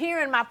aren't you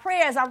hearing my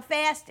prayers? I'm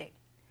fasting.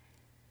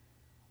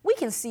 We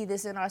can see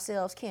this in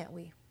ourselves, can't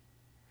we?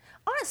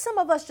 Aren't some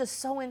of us just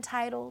so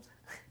entitled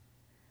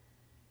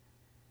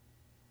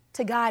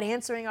to God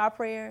answering our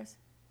prayers?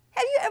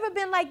 Have you ever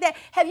been like that?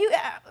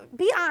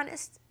 Be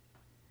honest.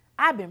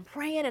 I've been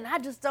praying and I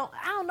don't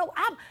know.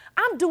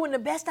 I'm doing the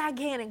best I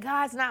can and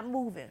God's not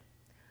moving.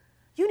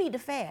 You need to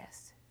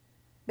fast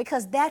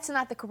because that's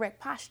not the correct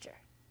posture.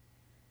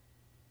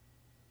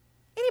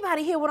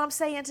 Anybody hear what I'm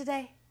saying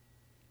today?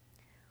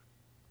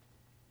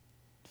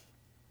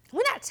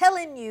 We're not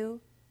telling you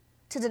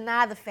to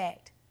deny the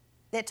fact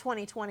that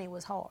 2020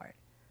 was hard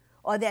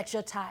or that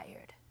you're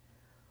tired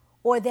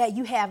or that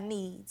you have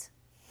needs.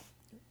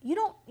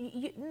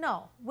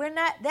 No, we're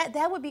not.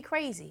 That would be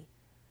crazy.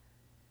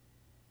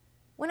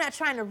 We're not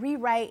trying to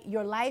rewrite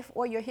your life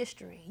or your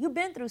history. You've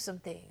been through some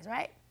things,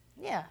 right?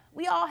 Yeah,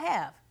 we all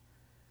have.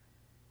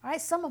 All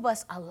right, some of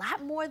us a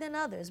lot more than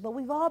others, but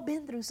we've all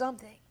been through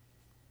something.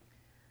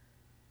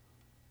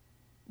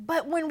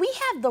 But when we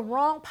have the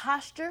wrong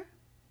posture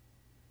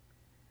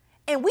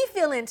and we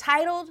feel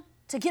entitled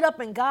to get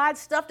up in God's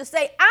stuff to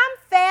say, I'm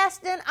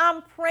fasting,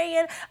 I'm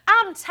praying,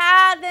 I'm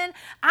tithing,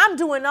 I'm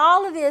doing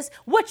all of this.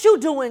 What you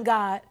doing,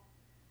 God?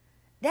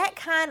 That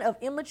kind of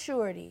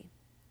immaturity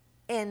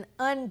and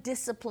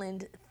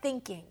undisciplined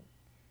thinking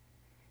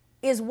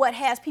is what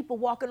has people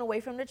walking away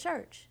from the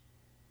church.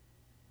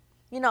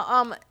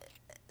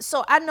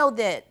 So I know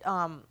that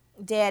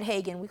Dad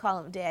Hagin, we call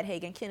him Dad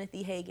Hagin, Kenneth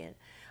E. Hagin,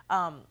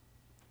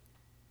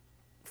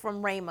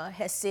 from Rhema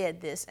has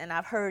said this, and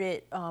I've heard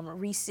it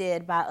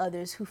re-said by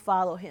others who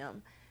follow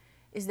him,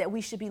 is that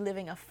we should be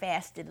living a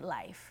fasted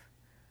life.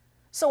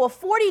 So a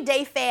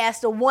 40-day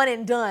fast, a one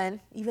and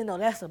done, even though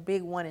that's a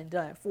big one and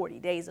done, 40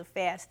 days of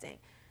fasting,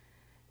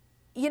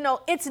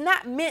 it's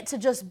not meant to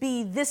just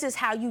be, this is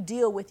how you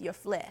deal with your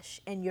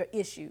flesh and your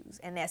issues,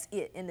 and that's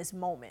it in this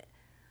moment.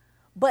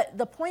 But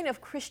the point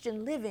of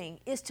Christian living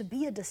is to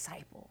be a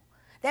disciple.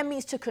 That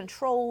means to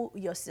control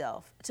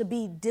yourself, to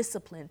be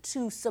disciplined,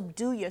 to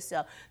subdue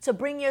yourself, to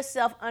bring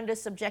yourself under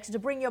subjection, to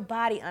bring your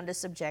body under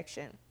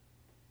subjection.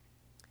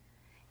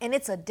 And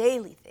it's a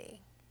daily thing.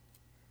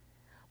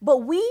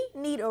 But we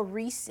need a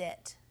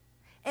reset.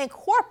 And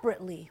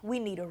corporately, we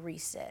need a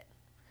reset.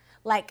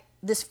 Like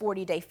this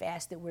 40-day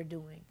fast that we're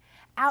doing.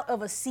 Out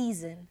of a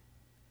season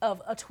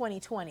of a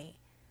 2020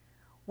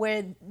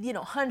 where,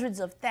 hundreds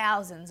of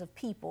thousands of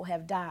people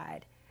have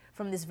died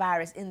from this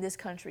virus in this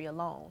country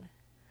alone.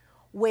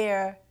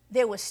 Where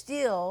there was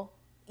still,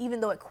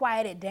 even though it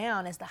quieted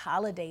down as the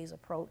holidays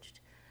approached,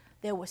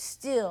 there was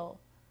still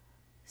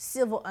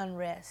civil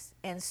unrest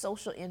and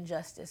social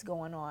injustice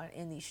going on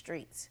in these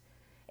streets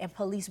and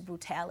police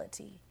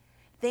brutality,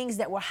 things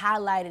that were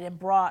highlighted and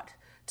brought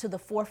to the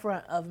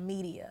forefront of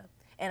media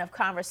and of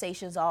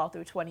conversations all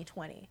through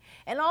 2020.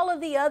 And all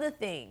of the other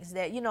things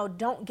that,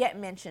 don't get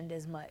mentioned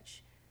as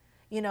much.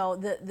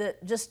 The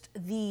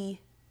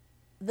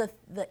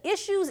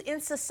issues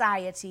in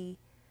society,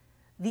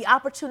 the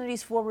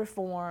opportunities for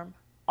reform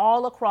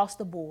all across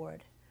the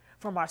board,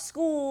 from our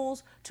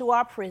schools to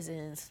our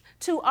prisons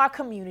to our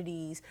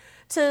communities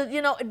to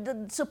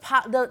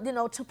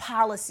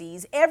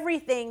policies,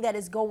 everything that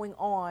is going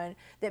on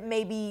that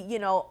maybe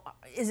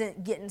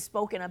isn't getting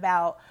spoken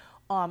about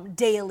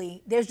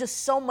daily. There's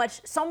just so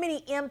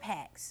many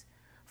impacts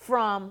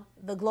from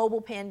the global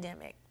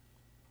pandemic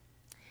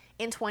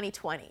in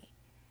 2020.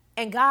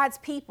 And God's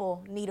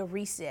people need a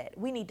reset.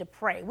 We need to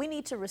pray. We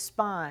need to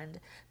respond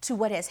to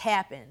what has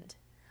happened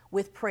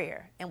with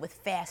prayer and with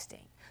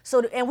fasting.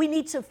 And we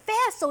need to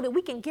fast so that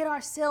we can get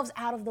ourselves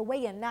out of the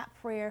way and not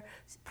pray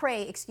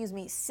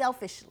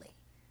selfishly.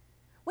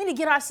 We need to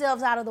get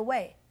ourselves out of the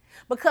way.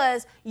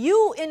 Because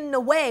you in the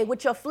way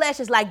with your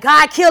flesh is like,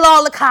 God, kill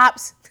all the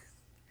cops.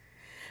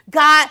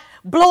 God,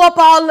 blow up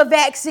all the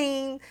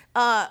vaccine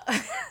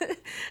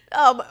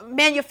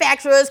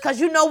manufacturers because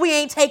we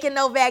ain't taking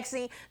no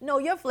vaccine. No,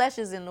 your flesh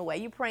is in the way.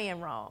 You're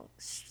praying wrong.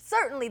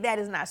 Certainly that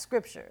is not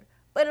scripture,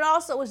 but it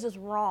also is just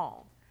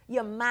wrong.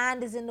 Your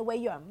mind is in the way.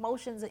 Your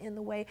emotions are in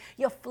the way.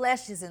 Your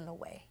flesh is in the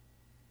way.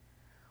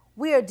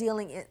 We are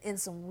dealing in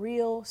some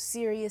real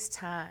serious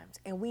times,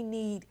 and we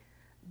need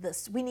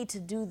to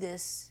do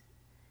this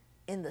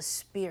in the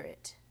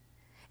spirit.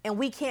 And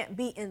we can't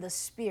be in the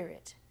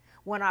spirit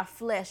when our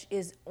flesh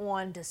is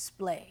on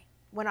display,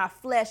 when our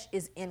flesh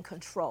is in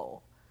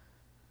control.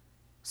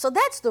 So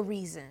that's the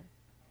reason,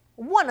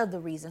 one of the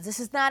reasons, this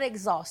is not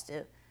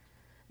exhaustive,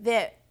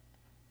 that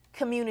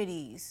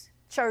communities,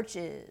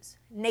 churches,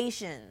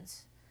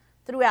 nations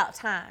throughout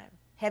time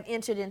have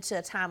entered into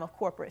a time of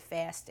corporate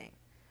fasting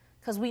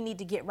because we need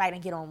to get right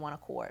and get on one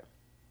accord.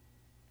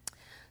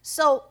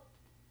 So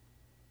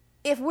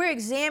if we're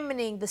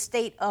examining the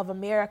state of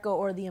America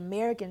or the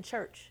American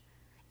church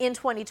in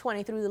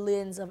 2020 through the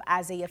lens of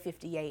Isaiah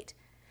 58,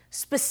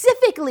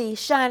 specifically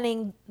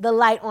shining the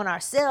light on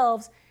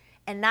ourselves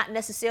and not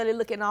necessarily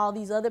looking at all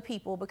these other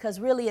people, because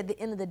really at the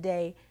end of the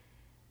day,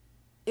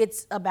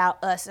 it's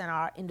about us and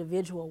our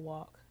individual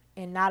walk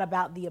and not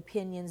about the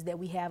opinions that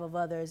we have of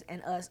others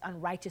and us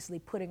unrighteously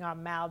putting our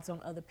mouths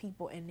on other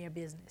people and their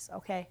business,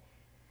 okay?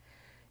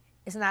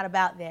 It's not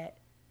about that.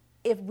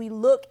 If we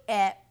look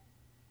at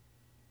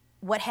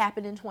what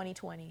happened in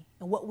 2020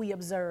 and what we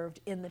observed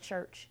in the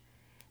church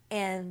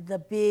and the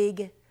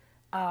big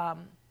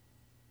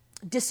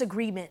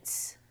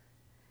disagreements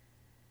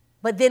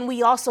But then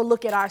we also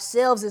look at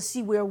ourselves and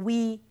see where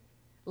we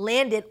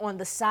landed on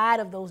the side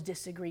of those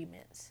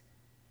disagreements,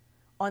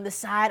 on the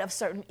side of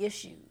certain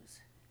issues,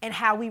 and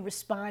how we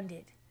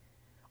responded.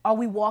 Are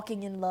we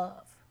walking in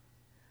love?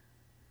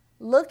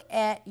 Look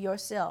at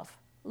yourself.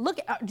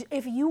 Look at,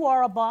 if you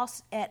are a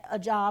boss at a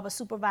job, a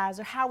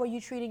supervisor, how are you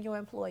treating your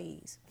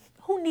employees?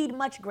 Who need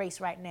much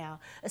grace right now,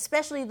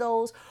 especially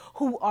those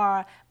who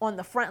are on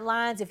the front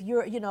lines? If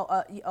you're,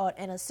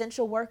 an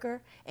essential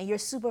worker and you're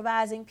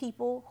supervising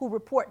people who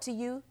report to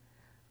you,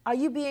 are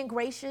you being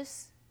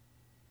gracious?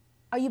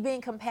 Are you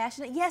being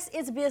compassionate? Yes,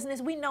 it's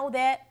business. We know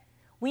that.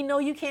 We know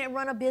you can't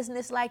run a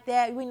business like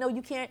that. We know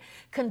you can't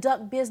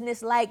conduct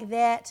business like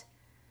that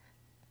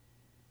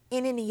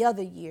in any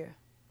other year.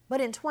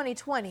 But in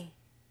 2020,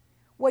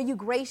 were you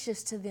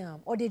gracious to them,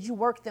 or did you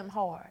work them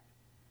hard?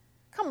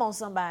 Come on,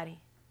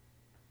 somebody.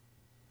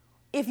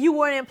 If you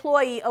were an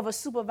employee of a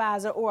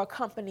supervisor or a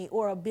company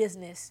or a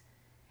business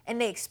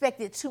and they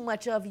expected too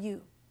much of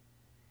you,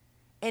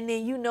 and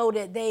then you know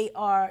that they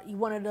are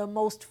one of the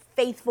most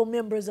faithful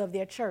members of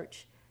their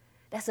church,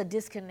 that's a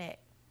disconnect.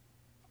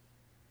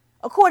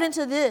 According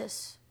to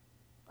this,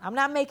 I'm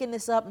not making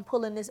this up and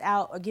pulling this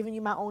out or giving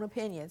you my own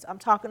opinions. I'm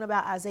talking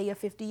about Isaiah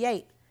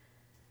 58.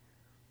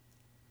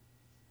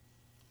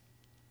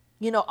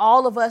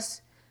 All of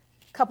us,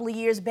 a couple of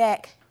years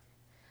back,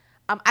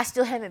 I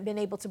still haven't been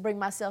able to bring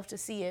myself to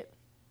see it.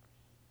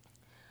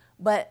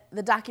 But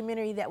the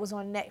documentary that was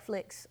on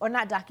Netflix, or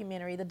not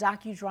documentary, the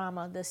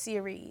docudrama, the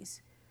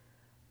series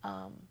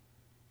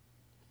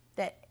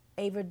that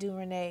Ava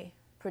DuVernay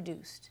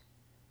produced.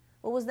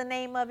 What was the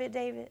name of it,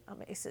 David?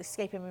 It's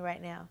escaping me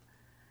right now.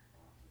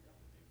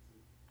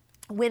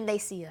 When They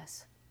See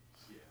Us.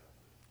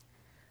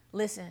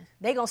 Listen,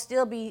 they're going to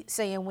still be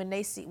saying when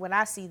I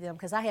see them,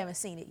 because I haven't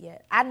seen it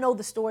yet. I know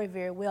the story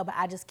very well, but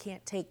I just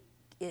can't take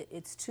it.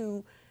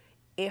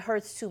 It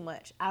hurts too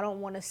much. I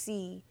don't want to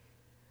see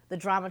the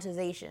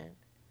dramatization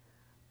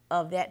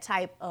of that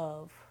type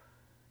of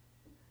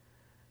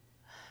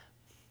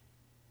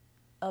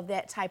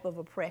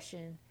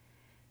oppression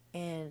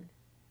and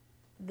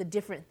the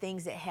different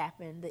things that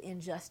happen, the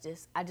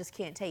injustice. I just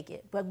can't take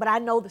it. But I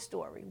know the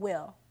story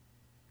well.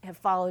 I have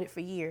followed it for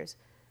years.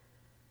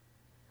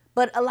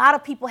 But a lot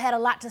of people had a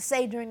lot to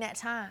say during that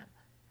time.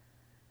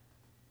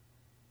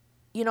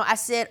 I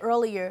said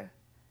earlier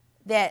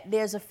that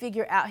there's a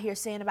figure out here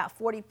saying about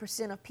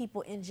 40% of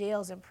people in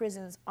jails and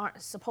prisons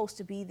aren't supposed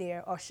to be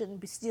there or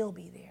shouldn't still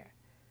be there.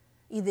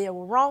 Either they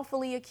were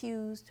wrongfully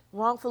accused,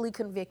 wrongfully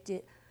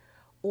convicted,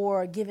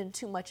 or given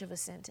too much of a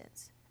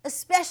sentence,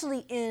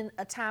 especially in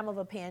a time of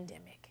a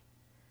pandemic.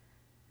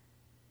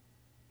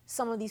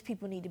 Some of these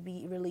people need to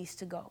be released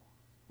to go,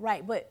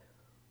 right? But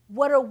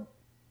what are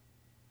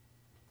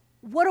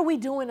we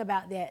doing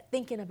about that,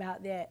 thinking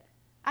about that?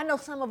 I know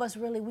some of us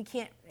really, we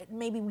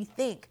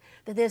think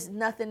that there's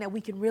nothing that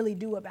we can really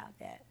do about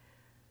that.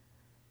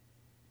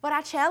 But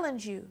I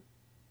challenge you,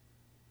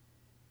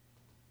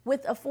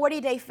 with a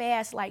 40-day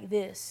fast like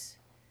this,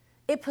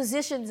 it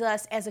positions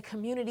us as a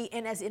community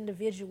and as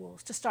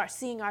individuals to start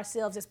seeing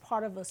ourselves as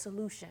part of a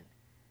solution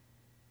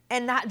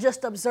and not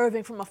just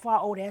observing from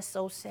afar, oh, that's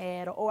so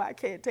sad, or oh, I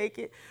can't take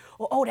it,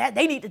 or oh,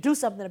 they need to do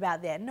something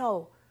about that.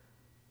 No.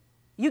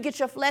 You get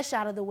your flesh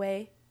out of the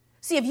way.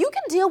 See, if you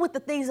can deal with the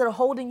things that are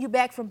holding you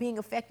back from being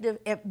effective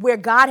at where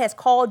God has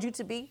called you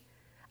to be,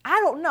 I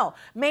don't know.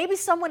 Maybe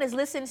someone is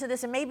listening to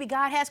this and maybe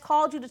God has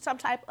called you to some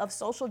type of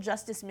social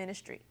justice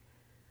ministry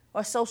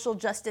or social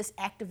justice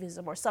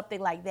activism or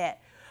something like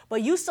that.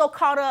 But you so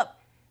caught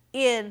up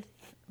in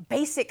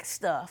basic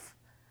stuff,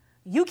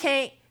 you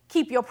can't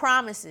keep your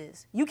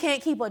promises. You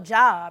can't keep a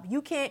job.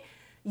 You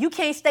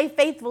can't stay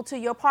faithful to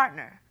your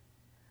partner.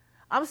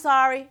 I'm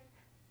sorry.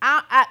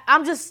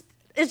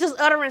 It's just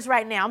utterance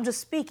right now. I'm just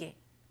speaking.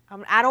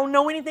 I don't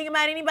know anything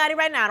about anybody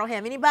right now. I don't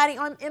have anybody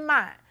in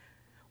mind.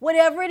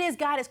 Whatever it is,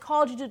 God has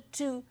called you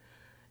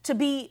to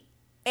be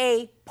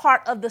a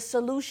part of the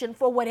solution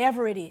for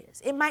whatever it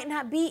is. It might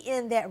not be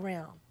in that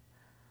realm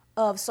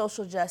of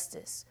social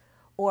justice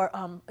or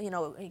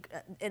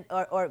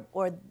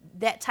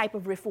that type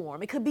of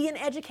reform. It could be in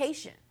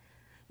education.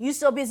 You're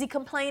so busy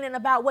complaining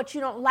about what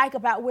you don't like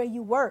about where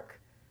you work.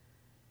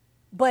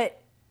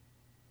 But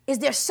is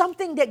there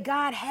something that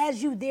God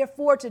has you there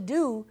for to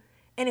do?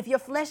 And if your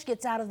flesh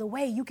gets out of the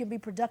way, you can be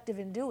productive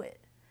and do it.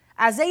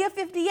 Isaiah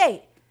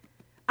 58.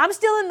 I'm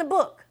still in the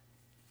book.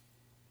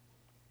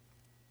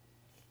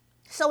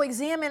 So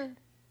examine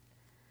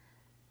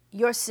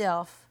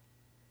yourself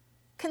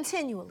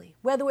continually,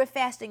 whether we're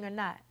fasting or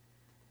not.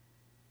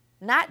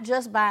 Not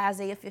just by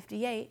Isaiah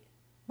 58,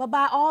 but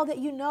by all that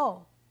you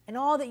know and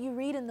all that you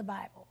read in the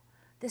Bible.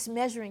 This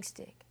measuring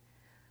stick,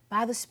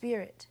 by the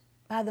Spirit,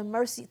 by the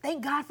mercy.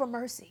 Thank God for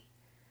mercy.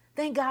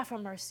 Thank God for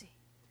mercy.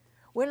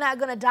 We're not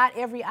going to dot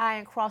every I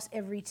and cross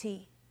every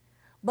T.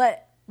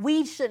 But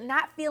we should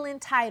not feel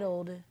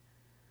entitled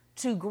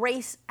to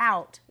grace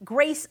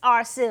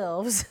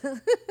ourselves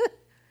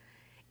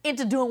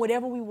into doing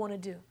whatever we want to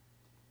do.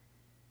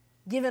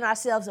 Giving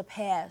ourselves a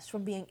pass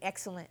from being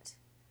excellent,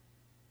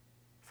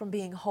 from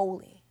being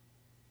holy,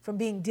 from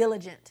being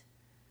diligent,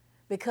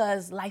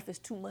 because life is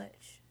too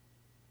much.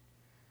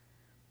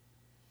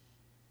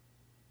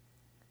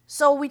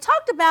 So we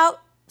talked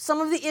about some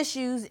of the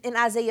issues in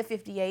Isaiah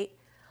 58.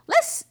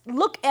 Let's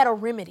look at a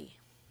remedy.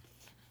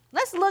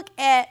 Let's look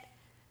at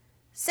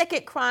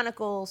 2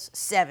 Chronicles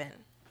 7. I'm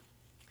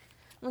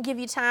going to give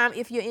you time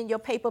if you're in your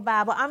paper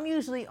Bible. I'm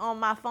usually on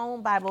my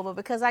phone Bible, but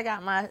because I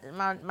got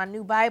my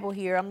new Bible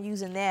here, I'm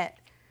using that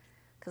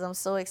because I'm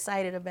so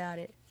excited about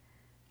it.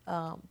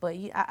 But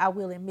I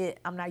will admit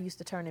I'm not used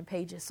to turning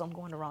pages, so I'm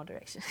going the wrong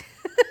direction.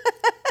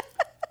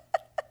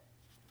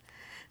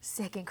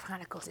 2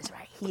 Chronicles is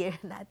right here,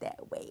 not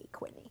that way,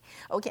 Courtney.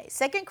 Okay,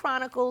 2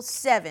 Chronicles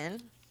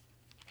 7.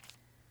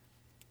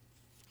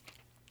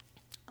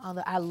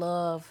 Although I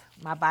love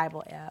my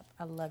Bible app.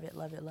 I love it,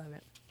 love it, love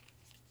it.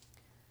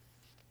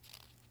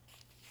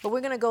 But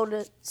we're going to go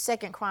to 2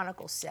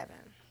 Chronicles 7.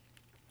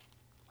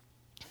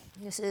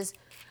 This is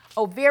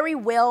a very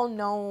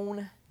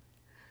well-known,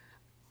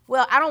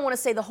 well, I don't want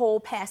to say the whole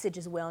passage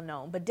is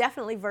well-known, but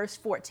definitely verse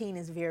 14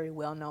 is very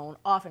well-known,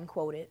 often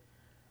quoted.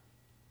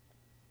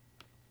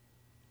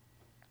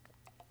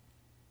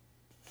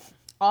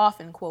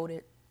 Often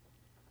quoted.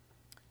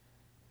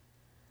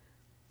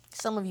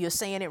 Some of you are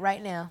saying it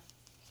right now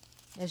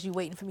as you're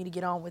waiting for me to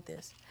get on with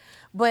this.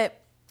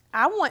 But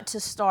I want to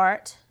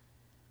start.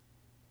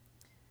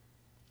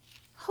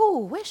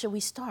 Where should we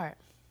start?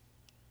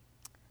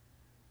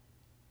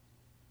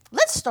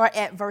 Let's start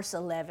at verse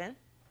 11.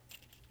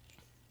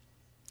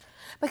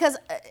 Because,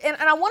 and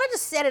I want to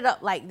just set it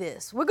up like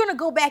this. We're going to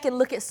go back and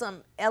look at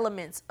some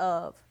elements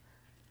of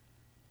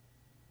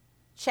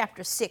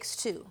chapter 6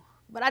 too.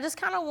 But I just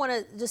kind of want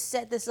to just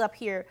set this up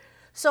here.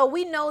 So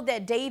we know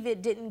that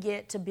David didn't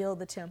get to build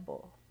the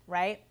temple,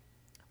 right?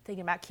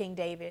 Thinking about King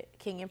David,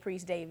 King and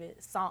priest David,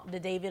 the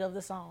David of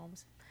the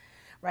Psalms,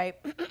 right?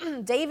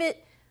 David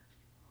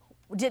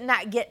did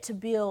not get to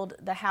build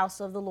the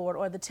house of the Lord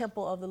or the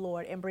temple of the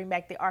Lord and bring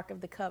back the Ark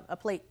of the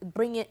Covenant,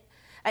 bring it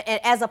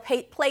as a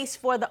place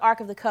for the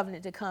Ark of the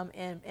Covenant to come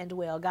and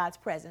dwell, God's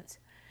presence.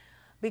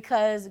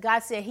 Because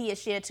God said he had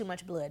shed too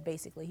much blood,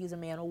 basically. He's a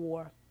man of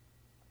war.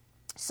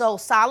 So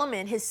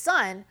Solomon, his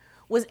son,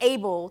 was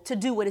able to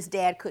do what his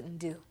dad couldn't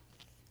do.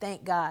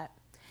 Thank God.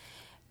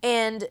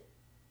 And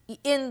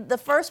in the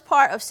first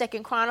part of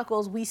 2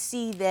 Chronicles, we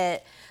see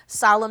that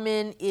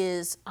Solomon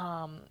is,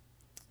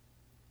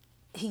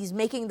 he's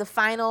making the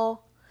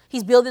final,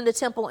 he's building the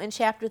temple in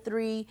chapter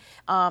 3.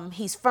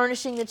 He's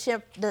furnishing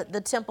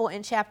the temple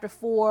in chapter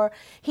 4.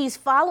 He's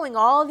following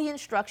all the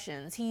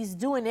instructions. He's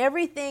doing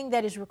everything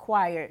that is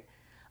required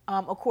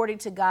according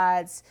to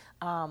God's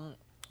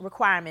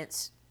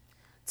requirements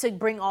to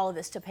bring all of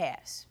this to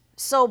pass.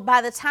 So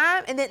by the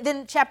time, and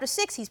then chapter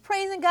 6, he's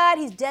praising God.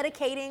 He's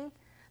dedicating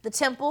the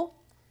temple.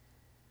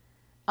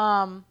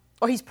 Or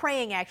he's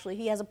praying, actually.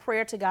 He has a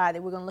prayer to God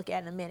that we're going to look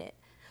at in a minute.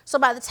 So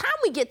by the time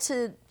we get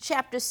to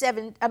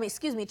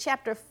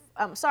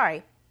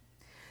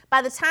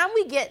by the time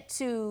we get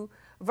to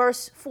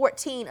verse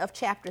 14 of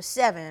chapter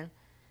 7,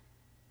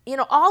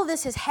 all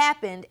this has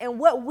happened. And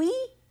what we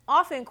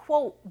often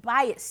quote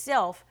by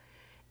itself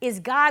is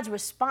God's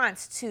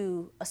response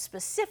to a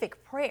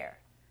specific prayer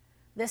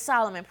that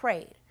Solomon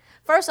prayed.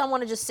 First, I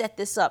want to just set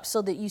this up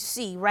so that you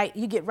see, right,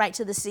 you get right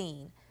to the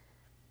scene.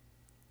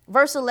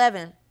 Verse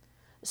 11,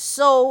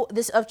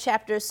 of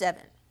chapter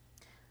 7.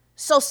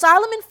 So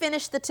Solomon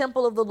finished the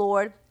temple of the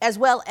Lord as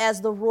well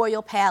as the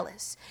royal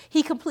palace.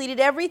 He completed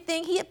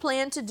everything he had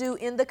planned to do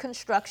in the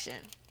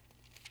construction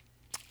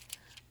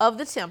of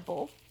the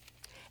temple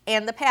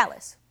and the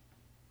palace.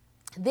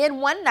 Then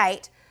one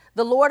night,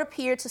 the Lord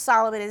appeared to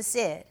Solomon and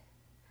said,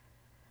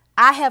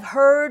 I have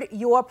heard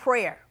your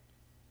prayer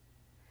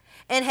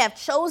and have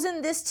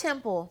chosen this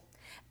temple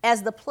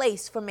as the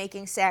place for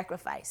making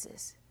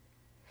sacrifices.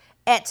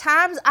 At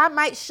times I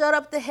might shut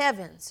up the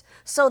heavens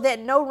so that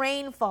no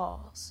rain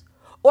falls,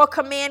 or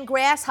command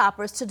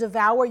grasshoppers to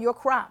devour your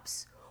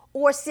crops,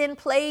 or send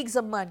plagues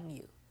among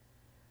you.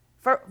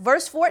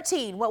 Verse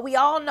 14, what we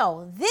all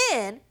know.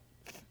 Then,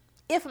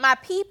 if my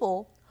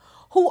people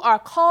who are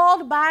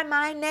called by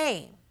my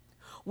name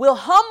will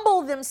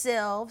humble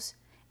themselves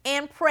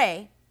and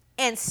pray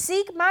and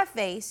seek my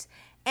face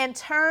and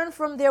turn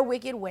from their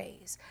wicked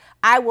ways,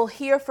 I will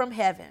hear from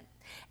heaven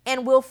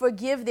and will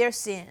forgive their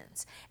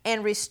sins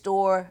and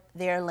restore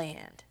their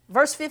land.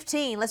 Verse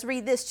 15, let's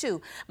read this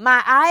too.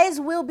 My eyes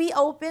will be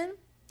open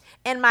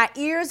and my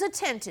ears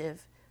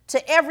attentive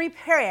to every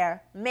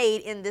prayer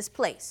made in this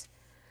place.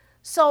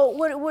 So,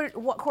 what,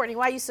 Courtney,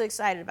 why are you so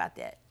excited about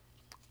that?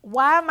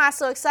 Why am I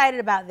so excited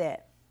about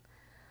that?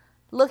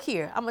 Look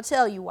here, I'm going to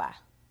tell you why.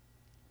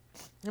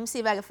 Let me see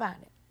if I can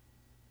find it.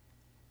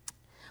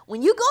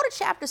 When you go to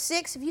chapter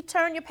 6, if you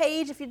turn your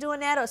page, if you're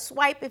doing that, or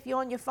swipe if you're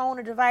on your phone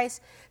or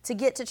device to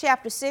get to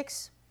chapter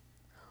 6,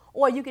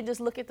 or you can just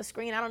look at the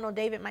screen. I don't know,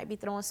 David might be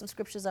throwing some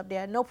scriptures up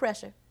there. No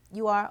pressure.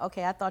 You are?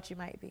 Okay, I thought you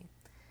might be.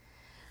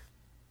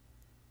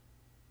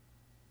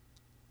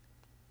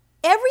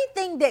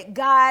 Everything that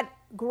God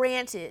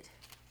granted,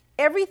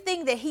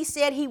 everything that he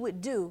said he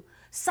would do,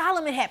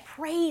 Solomon had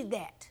prayed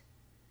that.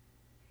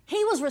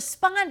 He was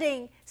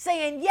responding,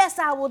 saying, yes,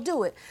 I will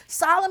do it.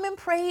 Solomon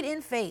prayed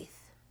in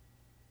faith.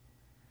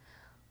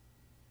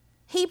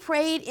 He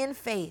prayed in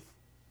faith.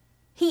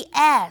 He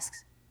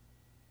asked.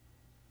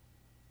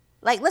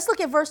 Like, let's look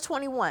at verse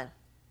 21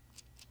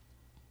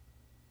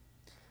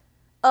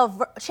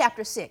 of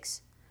chapter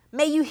 6.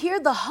 May you hear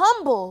the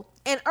humble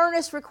and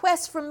earnest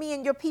requests from me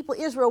and your people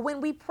Israel when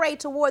we pray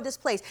toward this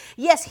place.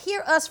 Yes,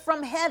 hear us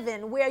from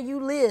heaven where you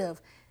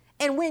live,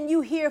 and when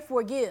you hear,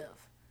 forgive.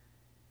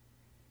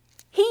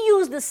 He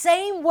used the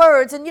same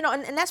words, and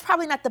and that's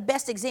probably not the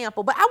best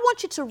example, but I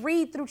want you to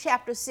read through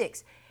chapter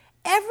 6.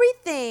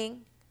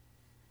 Everything,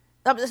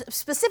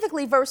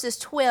 specifically verses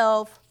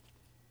 12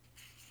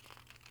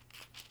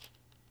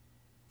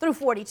 through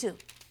 42.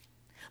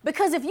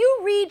 Because if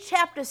you read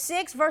chapter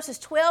 6, verses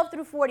 12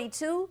 through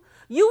 42,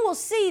 you will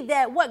see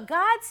that what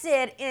God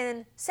said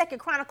in 2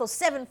 Chronicles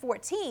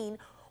 7:14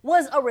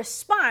 was a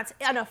response,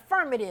 an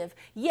affirmative,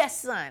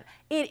 yes, son,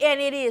 and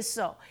it is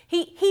so.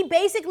 He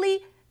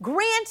basically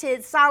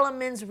granted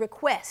Solomon's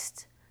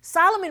request.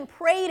 Solomon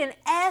prayed and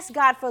asked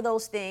God for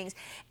those things,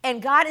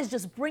 and God is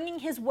just bringing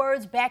his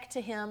words back to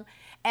him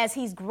as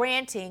he's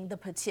granting the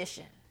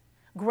petition,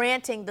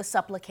 granting the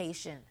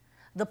supplication,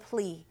 the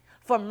plea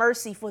for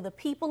mercy for the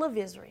people of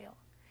Israel,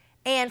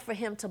 and for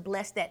him to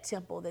bless that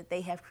temple that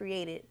they have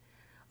created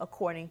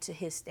according to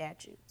his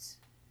statutes.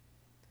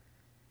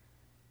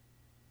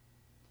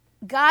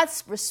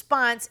 God's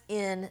response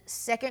in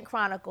 2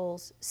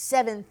 Chronicles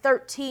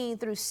 7:13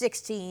 through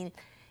 16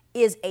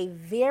 is a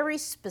very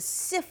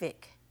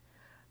specific,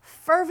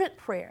 fervent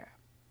prayer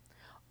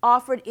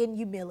offered in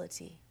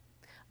humility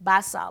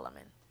by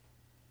Solomon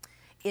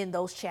in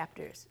those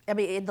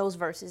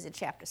verses in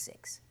chapter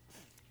 6.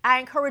 I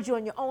encourage you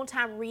on your own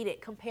time, read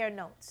it, compare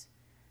notes.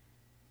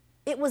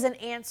 It was an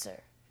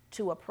answer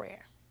to a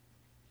prayer.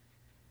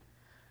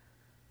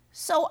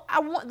 So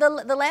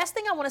the last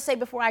thing I want to say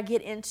before I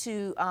get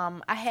into,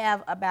 I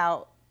have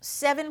about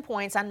 7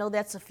 points. I know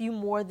that's a few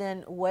more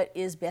than what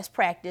is best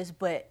practice,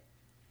 but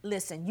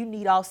listen, you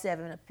need all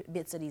 7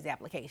 bits of these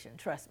applications.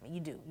 Trust me,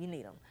 you do. You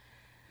need them.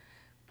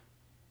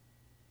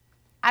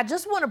 I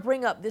just want to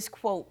bring up this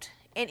quote.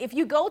 And if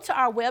you go to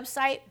our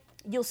website,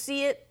 you'll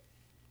see it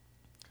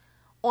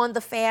on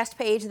the fast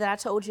page that I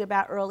told you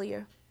about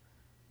earlier.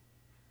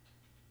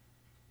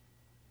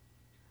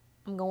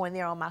 I'm going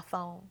there on my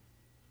phone.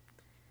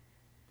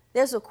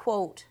 There's a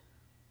quote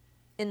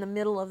in the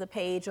middle of the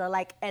page, or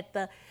like at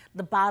the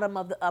bottom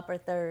of the upper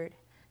third,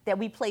 that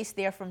we placed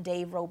there from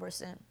Dave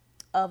Roberson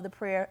of the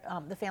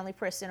Family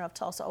Prayer Center of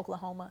Tulsa,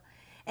 Oklahoma.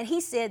 And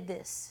he said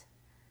this,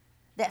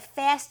 that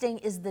fasting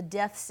is the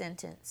death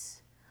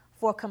sentence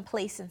for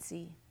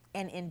complacency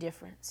and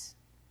indifference.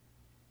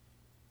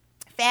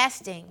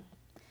 Fasting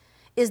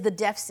is the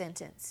death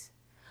sentence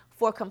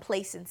for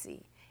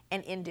complacency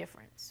and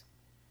indifference.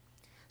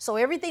 So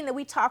everything that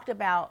we talked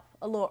about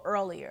a little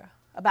earlier,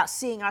 about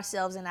seeing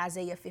ourselves in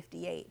Isaiah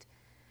 58,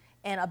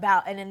 and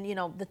then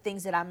the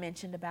things that I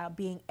mentioned about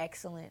being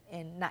excellent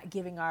and not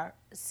giving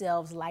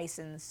ourselves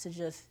license to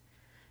just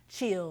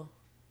chill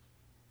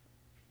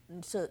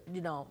to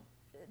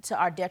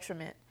our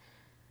detriment.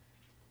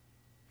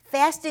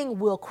 Fasting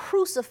will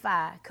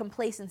crucify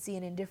complacency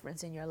and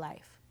indifference in your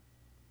life.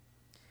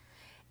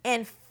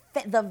 And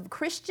the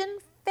Christian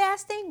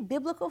fasting,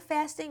 biblical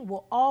fasting,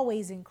 will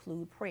always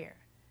include prayer.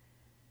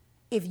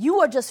 If you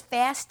are just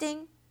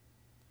fasting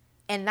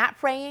and not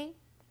praying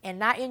and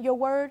not in your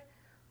word,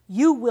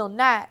 you will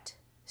not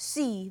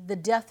see the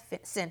death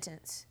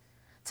sentence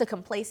to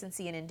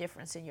complacency and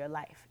indifference in your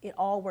life. It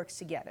all works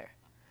together.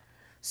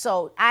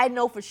 So I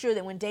know for sure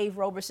that when Dave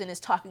Roberson is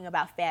talking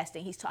about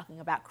fasting, he's talking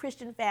about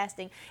Christian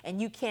fasting,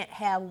 and you can't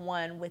have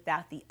one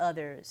without the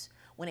others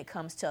when it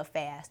comes to a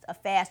fast. A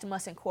fast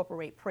must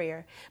incorporate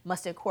prayer,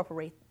 must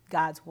incorporate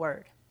God's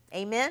word.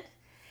 Amen?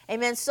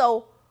 Amen.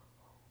 So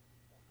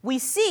we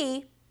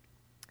see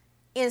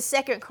in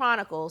 2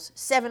 Chronicles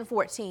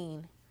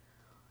 7:14,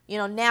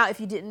 now if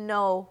you didn't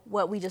know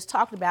what we just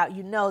talked about,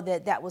 you know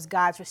that was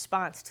God's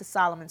response to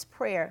Solomon's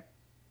prayer.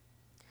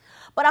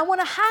 But I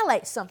want to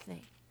highlight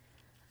something.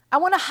 I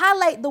want to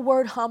highlight the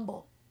word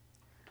humble.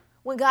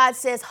 When God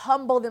says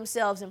humble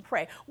themselves and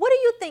pray, what do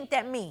you think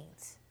that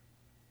means?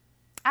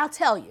 I'll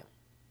tell you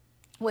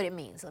what it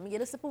means. Let me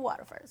get a sip of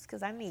water first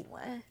because I need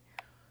one.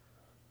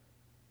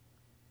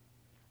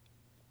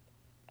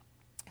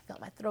 I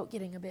felt my throat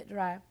getting a bit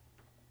dry.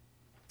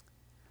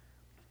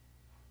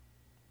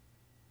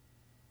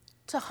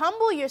 To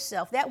humble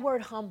yourself, that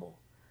word humble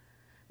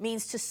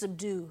means to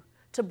subdue,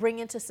 to bring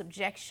into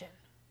subjection,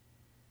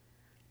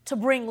 to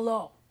bring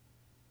low.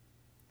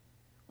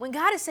 When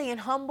God is saying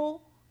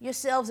humble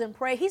yourselves and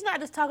pray, he's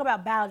not just talking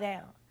about bow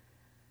down.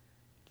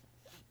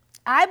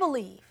 I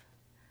believe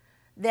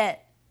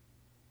that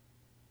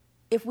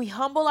if we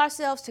humble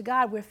ourselves to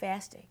God, we're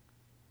fasting.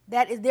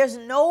 There is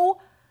no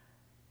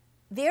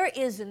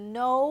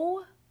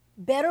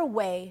better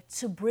way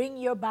to bring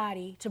your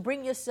body, to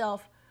bring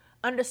yourself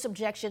under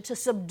subjection, to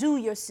subdue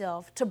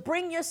yourself, to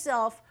bring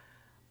yourself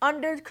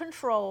under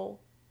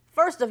control,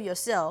 first of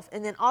yourself,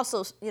 and then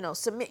also,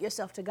 submit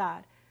yourself to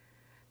God,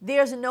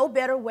 There's no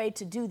better way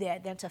to do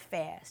that than to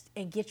fast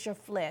and get your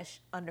flesh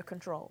under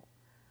control.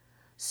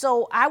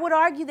 So I would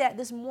argue that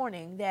this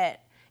morning,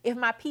 that if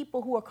my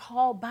people who are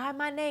called by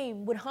my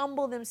name would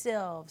humble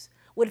themselves,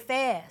 would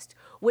fast,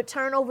 would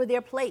turn over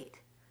their plate,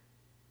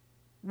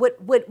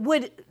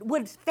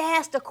 would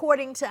fast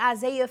according to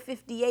Isaiah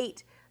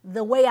 58,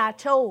 the way I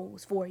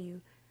chose for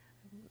you,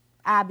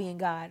 I being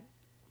God,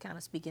 kind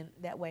of speaking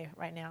that way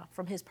right now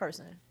from his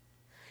person,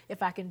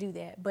 if I can do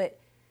that. But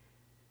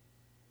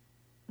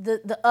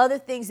the other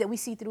things that we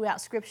see throughout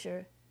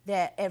Scripture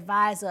that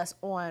advise us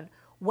on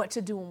what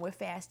to do when we're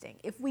fasting,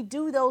 if we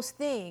do those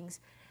things,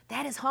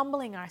 that is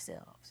humbling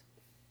ourselves.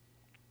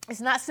 It's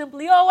not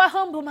simply, oh, I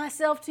humble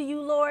myself to you,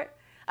 Lord.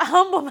 I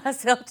humble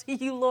myself to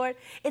you, Lord.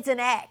 It's an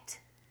act.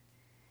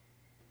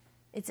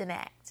 It's an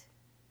act.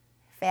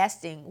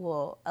 Fasting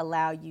will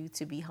allow you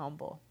to be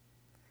humble.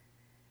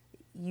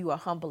 You are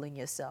humbling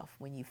yourself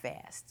when you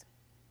fast.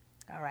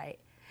 All right.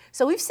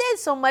 So we've said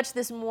so much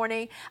this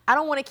morning. I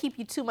don't want to keep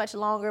you too much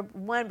longer.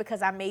 One,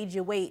 because I made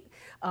you wait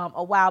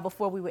a while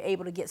before we were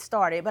able to get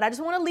started. But I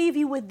just want to leave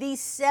you with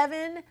these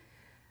 7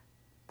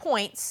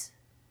 points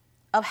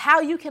of how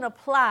you can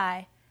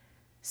apply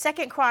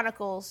 2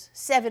 Chronicles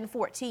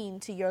 7:14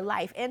 to your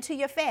life and to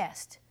your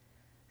fast.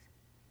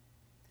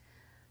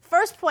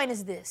 First point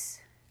is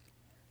this: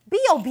 be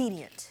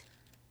obedient.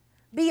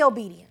 Be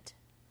obedient.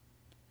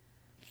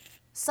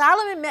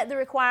 Solomon met the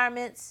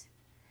requirements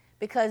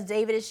because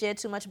David had shed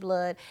too much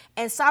blood,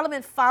 and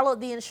Solomon followed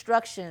the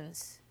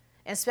instructions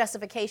and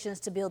specifications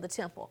to build the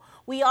temple.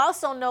 We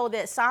also know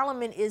that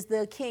Solomon is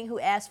the king who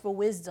asked for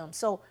wisdom.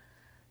 So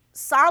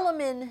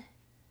Solomon,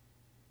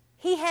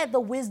 he had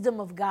the wisdom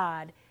of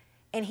God,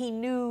 and he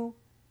knew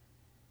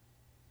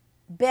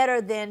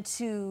better than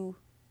to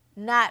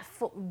not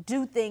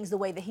do things the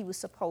way that he was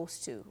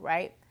supposed to,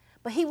 right?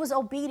 But he was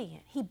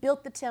obedient. He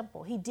built the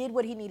temple. He did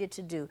what he needed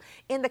to do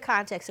in the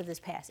context of this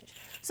passage.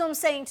 So I'm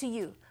saying to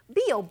you,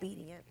 be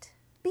obedient.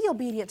 Be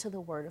obedient to the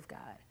word of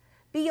God.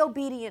 Be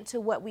obedient to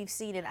what we've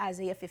seen in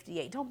Isaiah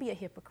 58. Don't be a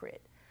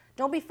hypocrite.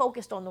 Don't be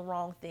focused on the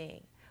wrong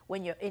thing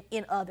when you're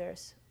in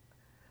others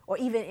or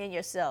even in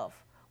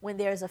yourself when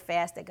there's a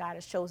fast that God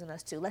has chosen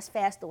us to. Let's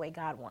fast the way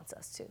God wants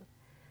us to.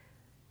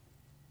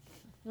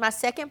 My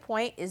second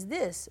point is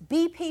this: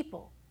 be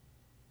people.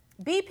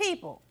 Be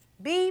people.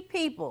 Be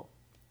people.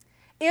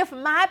 If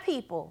my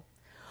people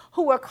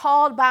who are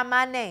called by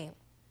my name,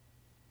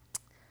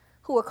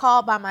 let's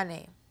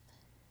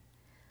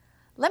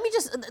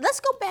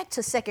go back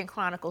to 2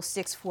 Chronicles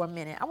 6 for a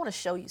minute. I want to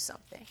show you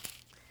something.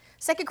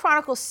 2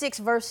 Chronicles 6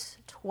 verse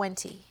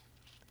 20.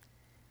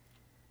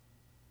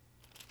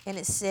 And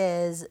it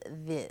says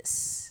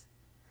this.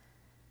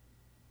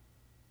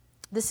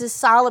 This is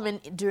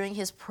Solomon during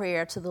his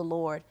prayer to the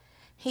Lord.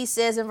 He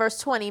says in verse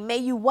 20, may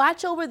you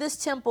watch over this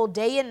temple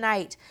day and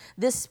night,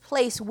 this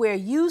place where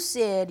you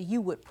said you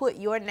would put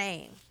your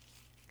name.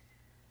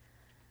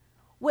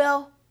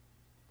 Well,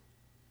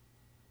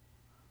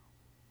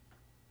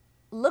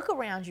 look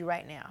around you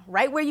right now,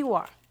 right where you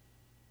are.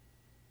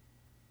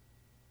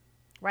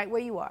 Right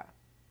where you are.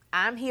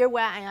 I'm here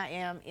where I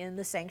am in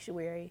the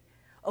sanctuary,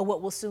 or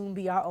what will soon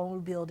be our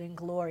own building.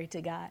 Glory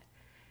to God.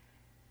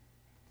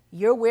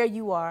 You're where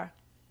you are.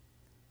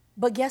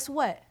 But guess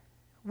what?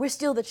 We're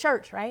still the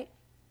church, right?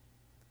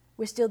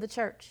 We're still the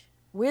church.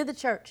 We're the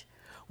church.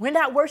 We're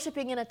not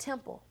worshiping in a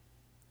temple.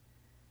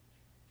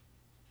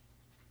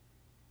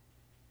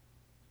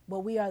 But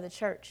we are the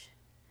church.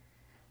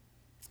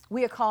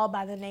 We are called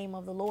by the name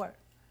of the Lord.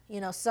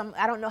 You know,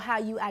 I don't know how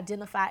you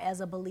identify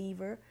as a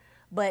believer,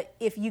 but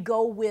if you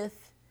go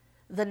with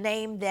the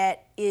name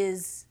that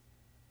is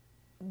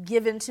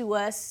given to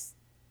us,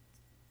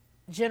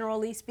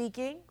 generally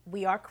speaking,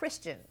 we are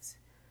Christians.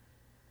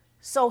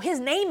 So his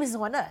name is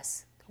on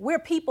us. We're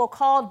people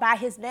called by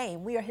his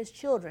name. We are his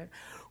children.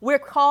 We're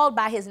called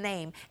by his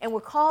name, and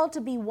we're called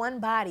to be one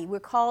body. We're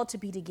called to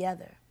be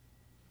together.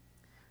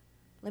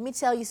 Let me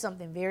tell you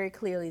something very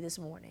clearly this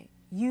morning.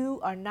 You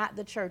are not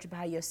the church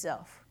by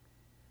yourself.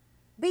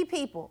 Be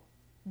people.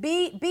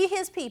 Be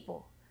his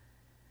people.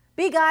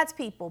 Be God's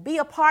people. Be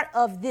a part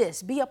of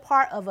this. Be a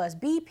part of us.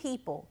 Be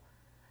people.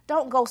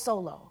 Don't go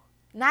solo.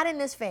 Not in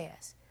this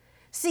fast.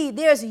 See,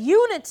 there's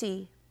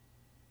unity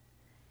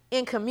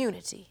in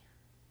community.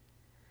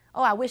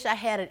 Oh, I wish I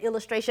had an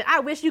illustration. I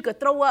wish you could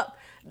throw up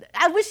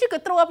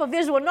a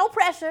visual. No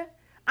pressure.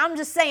 I'm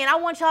just saying, I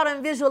want y'all to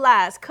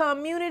visualize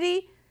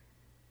community.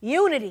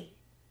 Unity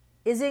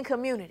is in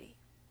community.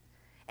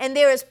 And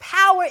there is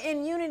power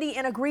in unity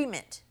and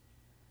agreement.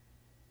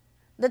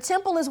 The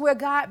temple is where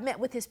God met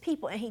with his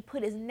people, and he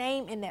put his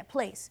name in that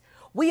place.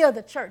 We are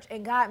the church,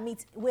 and God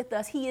meets with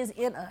us. He is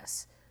in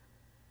us.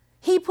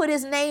 He put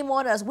his name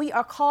on us. We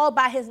are called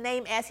by his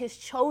name as his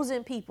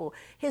chosen people,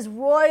 his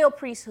royal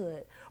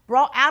priesthood,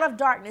 brought out of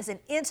darkness and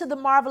into the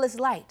marvelous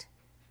light.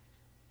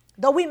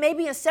 Though we may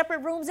be in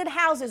separate rooms and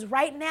houses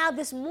right now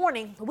this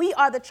morning, we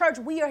are the church.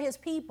 We are his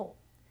people.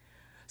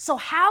 So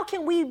how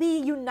can we be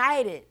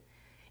united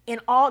in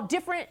all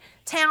different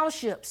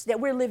townships that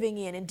we're living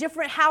in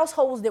different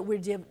households that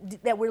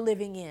we're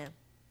living in?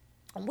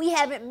 We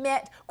haven't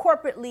met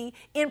corporately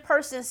in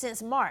person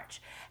since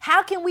March.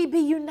 How can we be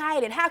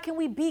united? How can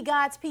we be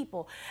God's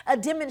people? A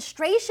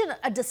demonstration,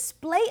 a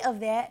display of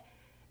that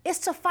is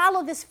to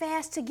follow this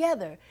fast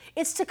together.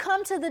 It's to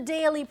come to the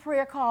daily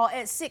prayer call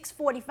at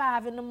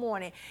 6:45 in the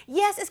morning.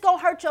 Yes, it's going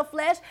to hurt your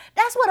flesh.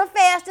 That's what a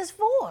fast is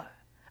for.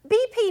 Be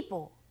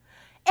people.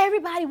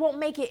 Everybody won't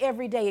make it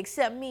every day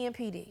except me and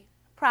PD.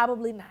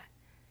 Probably not.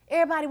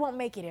 Everybody won't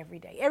make it every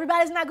day.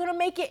 Everybody's not going to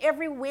make it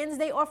every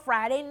Wednesday or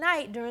Friday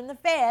night during the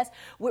fast.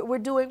 We're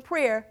doing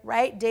prayer,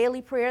 right?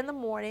 Daily prayer in the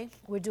morning.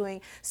 We're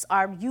doing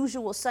our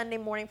usual Sunday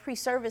morning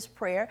pre-service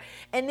prayer.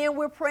 And then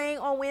we're praying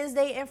on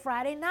Wednesday and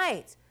Friday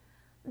nights.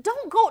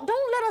 Don't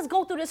let us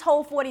go through this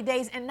whole 40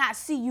 days and not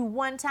see you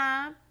one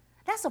time.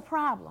 That's a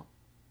problem.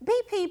 Be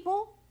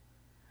people.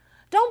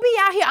 Don't be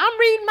out here. I'm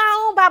reading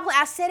my own Bible.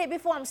 I said it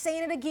before. I'm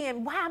saying it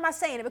again. Why am I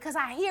saying it? Because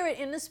I hear it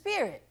in the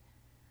spirit.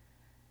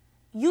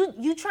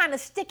 You trying to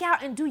stick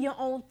out and do your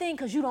own thing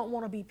because you don't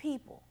want to be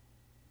people.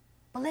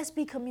 But let's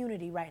be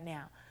community right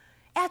now.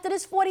 After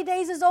this 40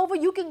 days is over,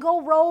 you can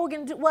go rogue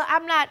and do, well,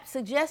 I'm not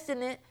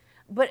suggesting it,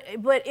 but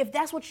if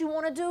that's what you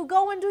want to do,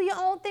 go and do your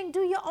own thing.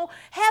 Do your own,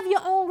 have your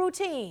own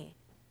routine.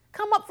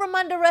 Come up from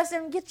under us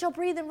and get your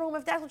breathing room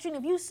if that's what you need.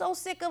 If you're so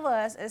sick of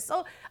us, and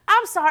so,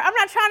 I'm sorry, I'm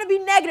not trying to be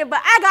negative,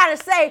 but I got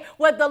to say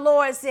what the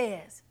Lord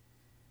says.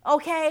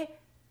 Okay?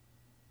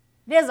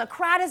 There's a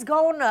cry that's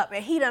going up,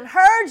 and he done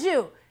heard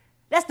you.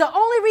 That's the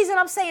only reason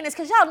I'm saying this,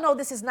 because y'all know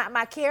this is not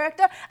my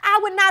character. I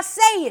would not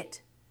say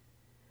it.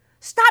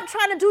 Stop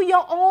trying to do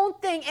your own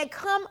thing and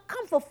come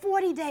for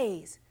 40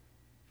 days.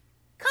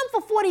 Come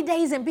for 40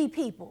 days and be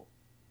people.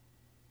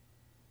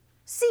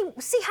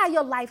 See how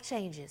your life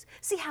changes.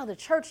 See how the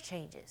church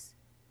changes.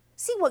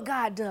 See what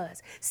God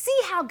does. See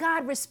how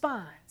God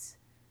responds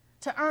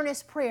to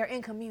earnest prayer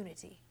in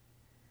community.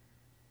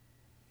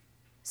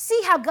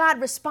 See how God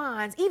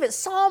responds. Even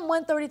Psalm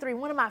 133,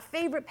 one of my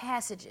favorite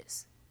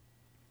passages.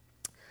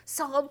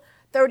 Psalm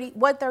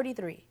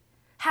 133.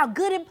 How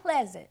good and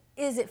pleasant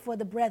is it for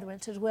the brethren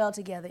to dwell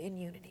together in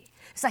unity.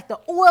 It's like the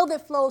oil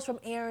that flows from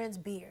Aaron's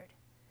beard.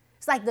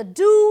 It's like the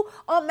dew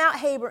on Mount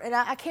Tabor, and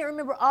I can't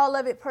remember all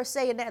of it per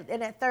se in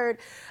that third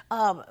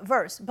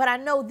verse, but I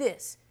know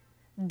this.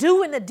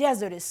 Dew in the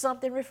desert is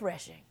something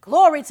refreshing.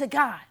 Glory to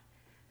God.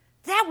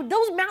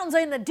 Those mountains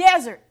are in the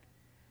desert.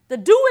 The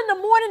dew in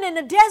the morning in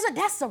the desert,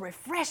 that's a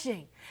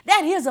refreshing.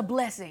 That is a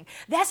blessing.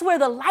 That's where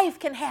the life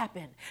can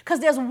happen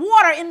because there's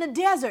water in the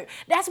desert.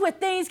 That's where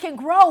things can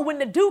grow when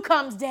the dew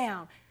comes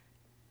down.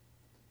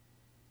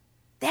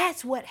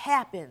 That's what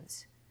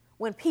happens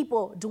when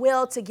people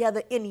dwell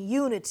together in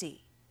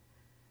unity,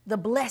 the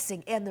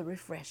blessing and the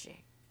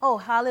refreshing. Oh,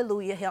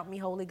 hallelujah. Help me,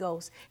 Holy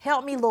Ghost.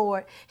 Help me,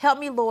 Lord. Help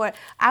me, Lord.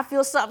 I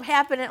feel something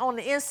happening on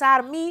the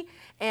inside of me,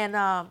 and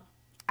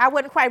I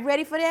wasn't quite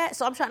ready for that,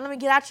 so I'm trying, let me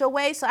get out your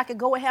way so I can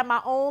go and have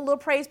my own little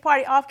praise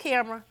party off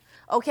camera,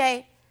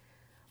 okay?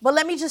 But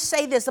let me just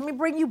say this. Let me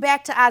bring you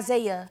back to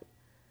Isaiah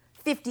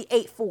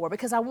 58:4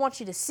 because I want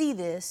you to see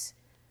this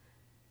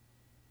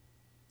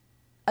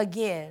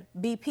again.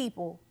 Be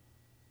people.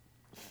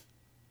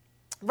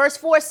 Verse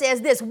 4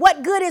 says this,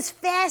 what good is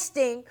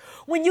fasting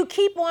when you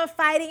keep on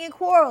fighting and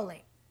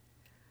quarreling?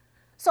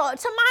 So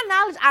to my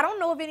knowledge, I don't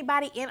know of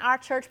anybody in our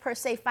church per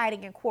se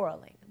fighting and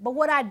quarreling. But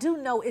what I do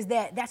know is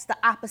that that's the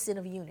opposite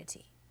of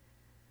unity.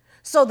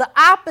 So the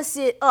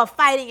opposite of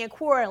fighting and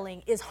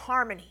quarreling is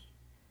harmony.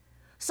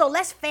 So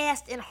let's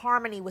fast in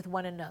harmony with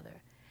one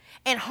another.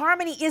 And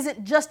harmony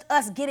isn't just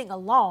us getting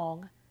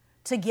along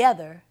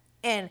together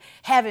and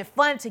having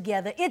fun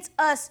together. It's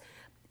us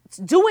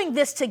doing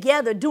this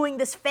together, doing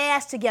this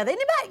fast together.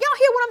 Anybody, y'all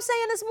hear what I'm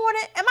saying this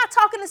morning? Am I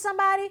talking to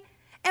somebody?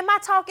 Am I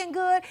talking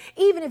good?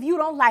 Even if you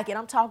don't like it,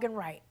 I'm talking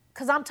right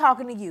because I'm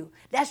talking to you.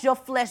 That's your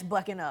flesh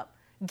bucking up.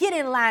 Get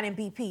in line and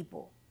be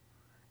people.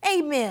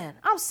 Amen.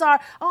 I'm sorry.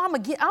 Oh,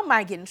 I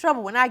might get in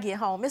trouble when I get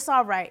home. It's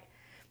all right.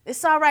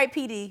 It's all right,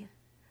 PD.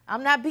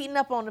 I'm not beating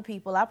up on the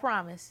people, I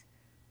promise.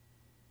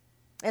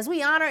 As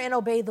we honor and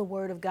obey the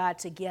word of God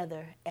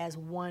together as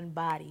one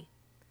body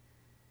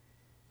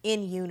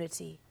in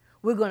unity,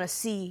 we're going to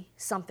see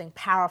something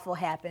powerful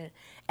happen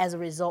as a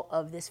result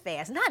of this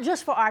fast. Not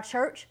just for our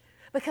church,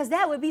 because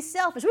that would be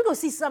selfish. We're going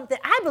to see something,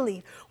 I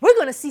believe, we're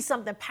going to see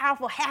something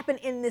powerful happen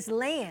in this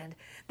land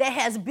that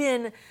has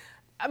been,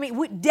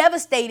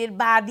 devastated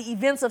by the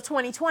events of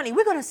 2020.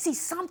 We're going to see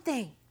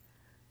something.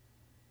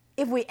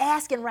 If we're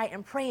asking right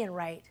and praying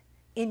right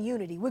in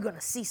unity, we're going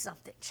to see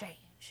something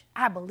change.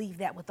 I believe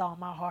that with all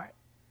my heart.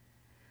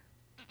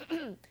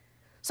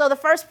 So the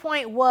first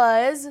point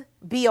was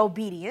be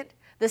obedient.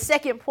 The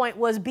second point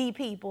was be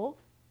people.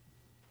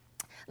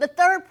 The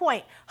third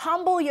point,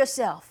 humble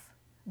yourself.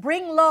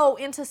 Bring low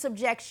into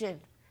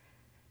subjection.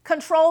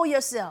 Control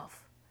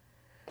yourself.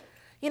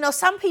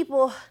 Some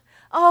people,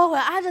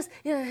 what is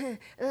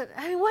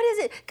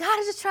it? God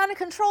is just trying to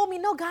control me.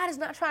 No, God is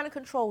not trying to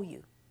control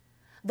you.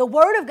 The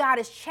word of God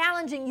is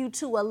challenging you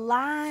to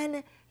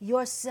align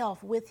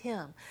yourself with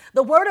him.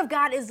 The word of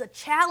God is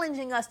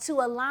challenging us to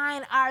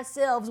align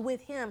ourselves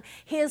with him,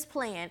 his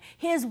plan,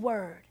 his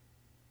word,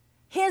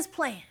 his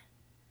plan.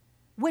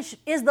 which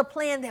is the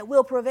plan that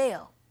will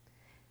prevail.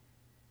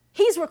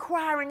 He's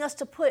requiring us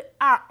to put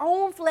our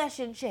own flesh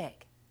in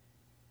check.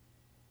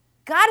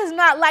 God is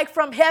not like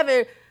from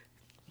heaven,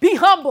 be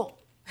humble.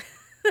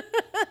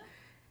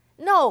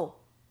 No,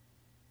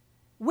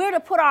 we're to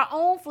put our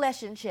own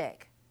flesh in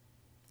check.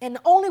 And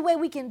the only way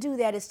we can do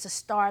that is to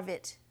starve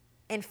it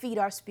and feed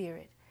our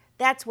spirit.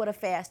 That's what a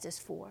fast is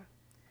for.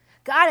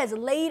 God has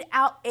laid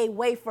out a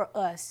way for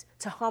us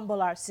to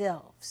humble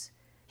ourselves.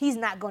 He's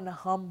not going to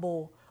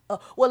humble.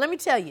 Well, let me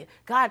tell you,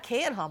 God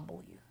can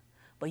humble you,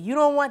 but you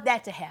don't want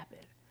that to happen.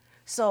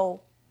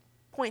 So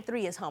point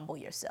 3 is humble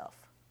yourself.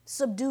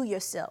 Subdue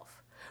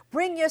yourself.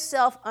 Bring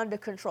yourself under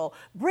control.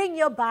 Bring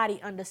your body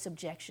under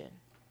subjection.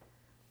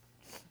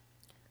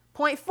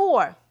 Point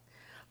 4,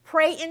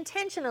 pray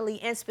intentionally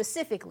and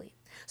specifically.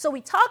 So we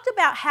talked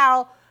about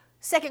how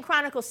 2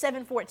 Chronicles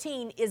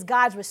 7:14 is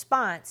God's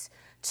response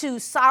to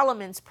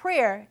Solomon's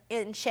prayer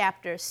in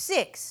chapter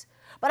 6.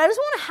 But I just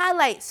want to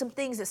highlight some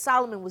things that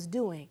Solomon was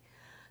doing.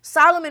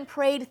 Solomon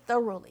prayed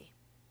thoroughly.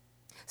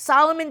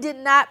 Solomon did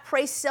not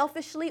pray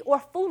selfishly or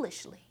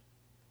foolishly.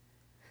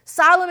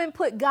 Solomon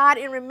put God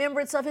in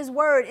remembrance of his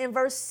word in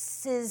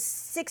verses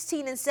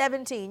 16 and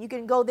 17. You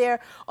can go there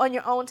on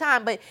your own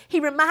time, but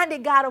he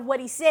reminded God of what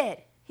he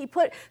said.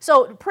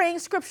 So praying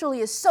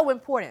scripturally is so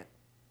important.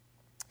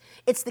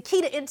 It's the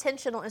key to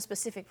intentional and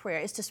specific prayer,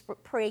 is to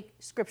pray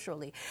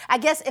scripturally. I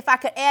guess if I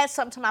could add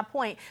something to my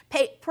point,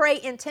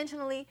 pray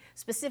intentionally,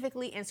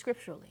 specifically, and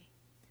scripturally.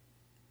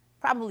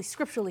 Probably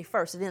scripturally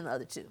first and then the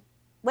other two.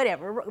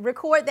 Whatever,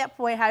 record that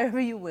point however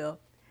you will.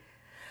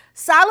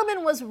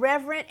 Solomon was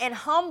reverent and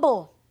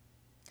humble.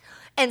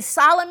 And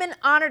Solomon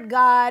honored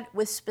God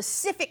with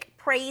specific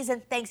praise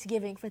and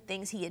thanksgiving for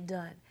things he had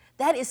done.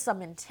 That is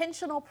some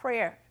intentional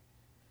prayer.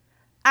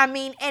 I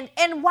mean,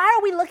 and why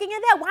are we looking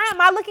at that? Why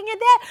am I looking at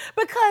that?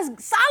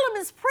 Because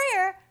Solomon's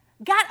prayer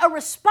got a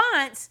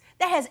response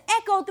that has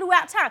echoed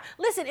throughout time.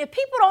 Listen, if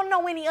people don't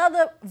know any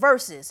other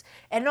verses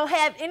and don't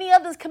have any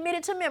others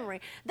committed to memory,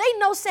 they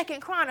know 2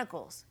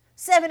 Chronicles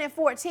 7 and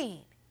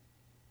 14.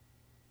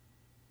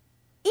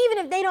 Even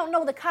if they don't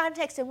know the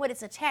context and what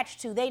it's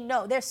attached to, they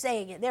know, they're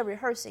saying it, they're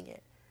rehearsing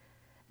it.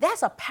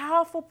 That's a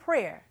powerful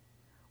prayer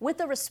with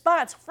a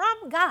response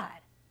from God.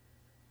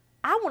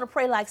 I want to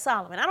pray like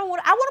Solomon. I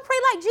want to pray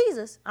like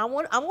Jesus. I'm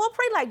going to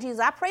pray like Jesus.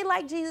 I pray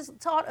like Jesus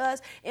taught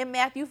us in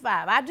Matthew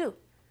 5. I do.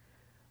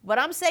 But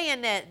I'm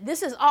saying that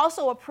this is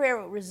also a prayer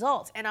with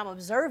results, and I'm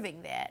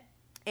observing that.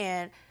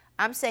 And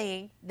I'm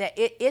saying that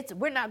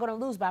we're not going to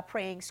lose by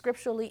praying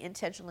scripturally,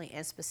 intentionally,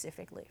 and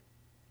specifically.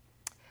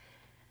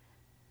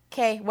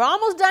 Okay, we're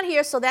almost done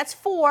here, so that's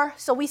 4.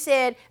 So we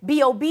said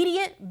be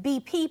obedient, be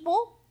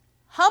people,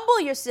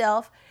 humble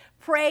yourself,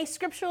 pray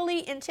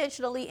scripturally,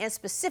 intentionally, and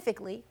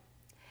specifically.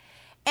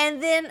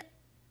 And then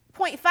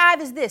point 5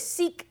 is this: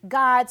 seek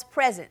God's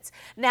presence.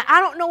 Now, I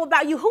don't know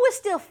about you. Who is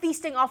still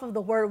feasting off of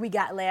the word we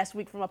got last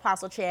week from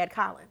Apostle Chad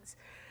Collins?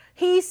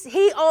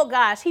 Oh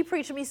gosh, he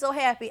preached me so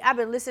happy. I've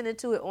been listening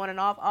to it on and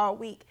off all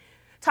week,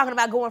 talking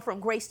about going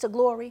from grace to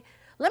glory.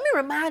 Let me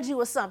remind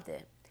you of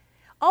something.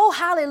 Oh,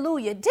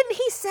 hallelujah. Didn't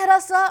he set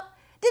us up?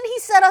 Didn't he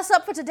set us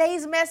up for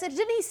today's message?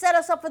 Didn't he set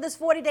us up for this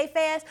 40-day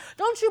fast?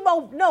 Don't you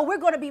know we're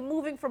going to be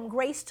moving from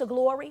grace to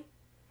glory?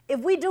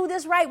 If we do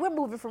this right, we're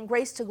moving from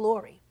grace to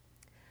glory.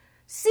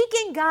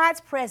 Seeking God's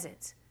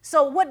presence.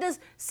 So what does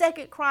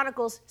 2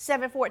 Chronicles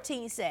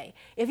 7:14 say?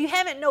 If you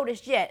haven't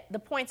noticed yet, the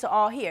points are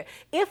all here.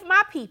 If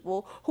my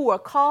people who are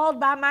called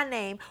by my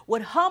name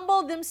would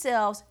humble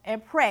themselves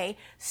and pray,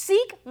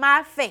 seek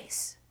my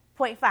face.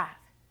 Point 5.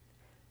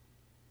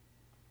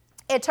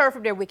 And turn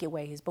from their wicked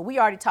ways. But we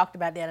already talked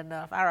about that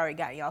enough. I already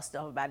got y'all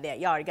stuff about that.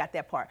 Y'all already got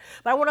that part.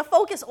 But I want to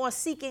focus on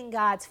seeking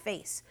God's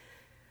face.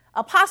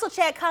 Apostle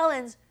Chad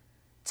Collins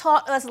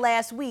taught us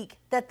last week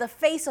that the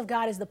face of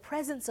God is the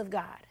presence of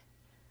God.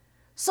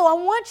 So I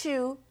want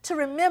you to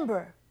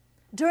remember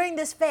during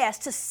this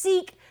fast to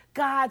seek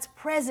God's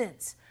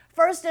presence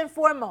first and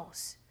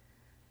foremost.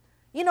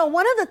 You know,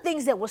 one of the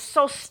things that was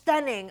so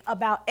stunning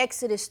about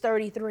Exodus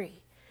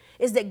 33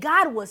 is that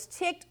God was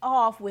ticked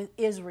off with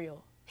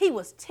Israel. He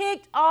was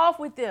ticked off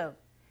with them.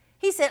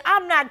 He said,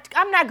 I'm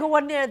not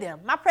going near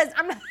them. My presence,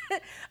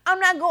 I'm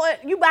not going,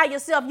 you by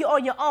yourself, you're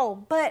on your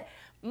own. But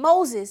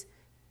Moses,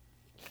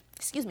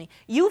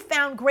 you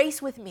found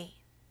grace with me.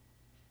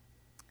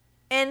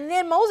 And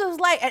then Moses was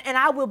like, and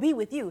I will be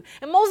with you.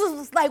 And Moses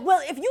was like,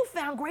 well, if you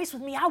found grace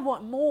with me, I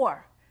want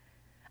more.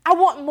 I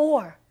want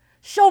more.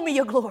 Show me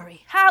your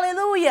glory.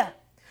 Hallelujah.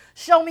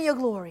 Show me your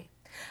glory.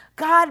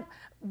 God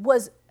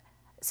was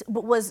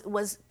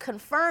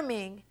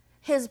confirming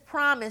his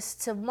promise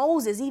to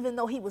Moses, even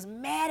though he was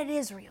mad at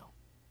Israel.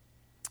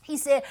 He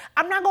said,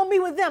 I'm not going to be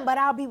with them, but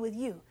I'll be with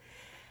you.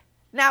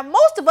 Now,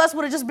 most of us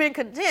would have just been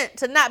content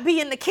to not be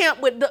in the camp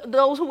with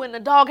those who were in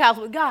the doghouse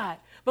with God.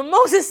 But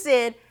Moses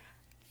said,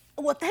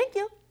 well, thank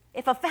you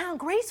if I found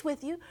grace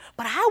with you,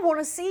 but I want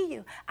to see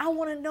you. I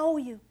want to know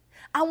you.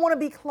 I want to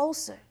be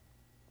closer.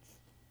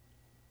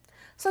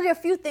 So there are a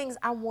few things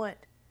I want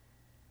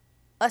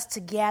us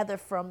to gather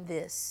from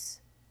this.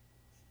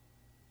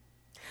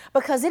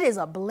 because it is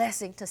a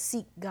blessing to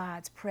seek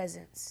God's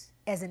presence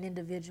as an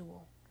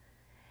individual.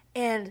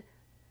 And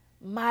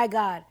my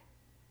God,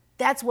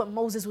 that's what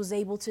Moses was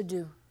able to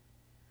do.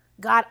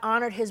 God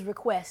honored his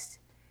request,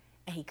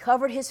 and he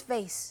covered his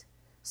face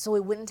so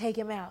it wouldn't take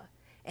him out.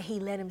 And he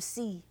let him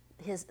see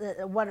his,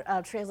 one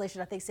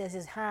translation I think says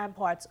his hind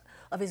parts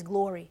of his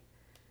glory.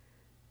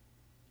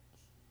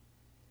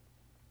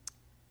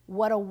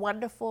 What a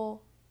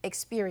wonderful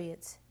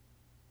experience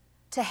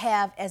to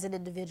have as an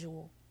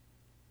individual.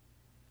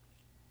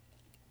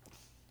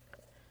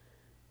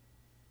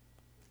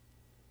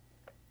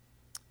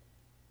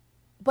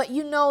 But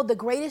you know, the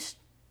greatest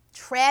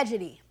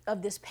tragedy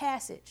of this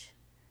passage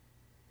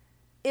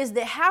is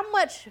that how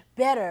much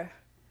better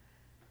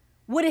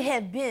would it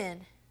have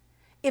been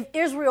if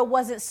Israel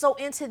wasn't so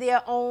into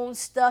their own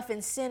stuff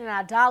and sin and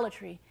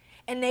idolatry,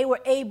 and they were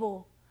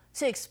able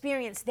to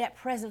experience that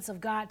presence of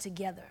God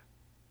together.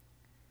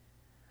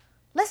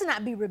 Let's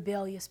not be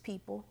rebellious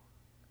people.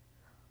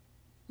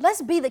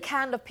 Let's be the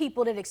kind of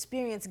people that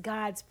experience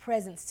God's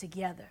presence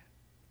together.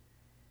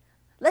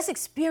 Let's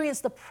experience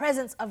the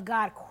presence of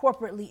God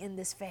corporately in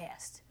this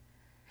fast.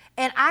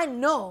 And I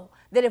know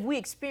that if we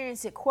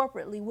experience it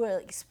corporately, we'll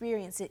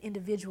experience it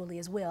individually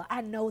as well.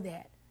 I know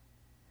that.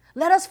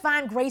 Let us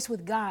find grace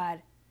with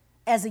God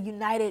as a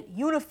united,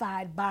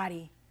 unified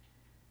body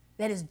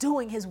that is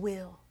doing his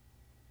will.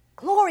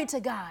 Glory to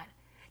God.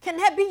 Can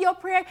that be your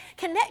prayer?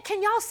 Can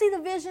y'all see the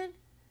vision?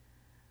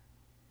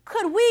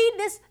 Could we,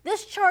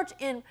 this church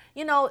in,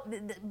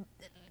 the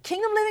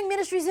Kingdom Living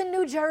Ministries in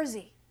New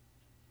Jersey,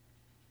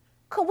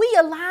 could we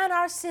align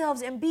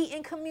ourselves and be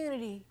in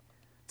community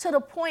to the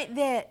point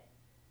that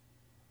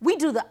we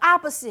do the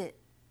opposite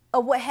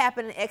of what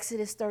happened in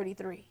Exodus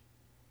 33?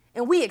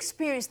 And we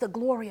experience the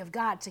glory of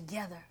God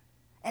together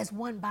as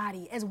one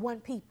body, as one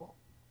people.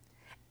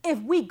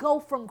 If we go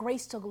from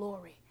grace to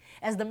glory,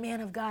 as the man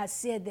of God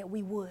said that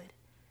we would,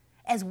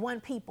 as one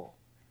people,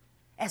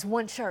 as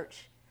one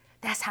church,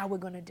 that's how we're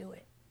going to do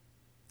it.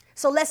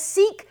 So let's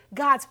seek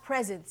God's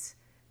presence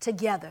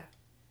together.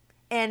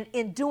 And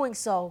in doing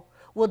so,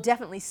 we'll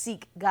definitely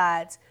seek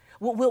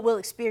we'll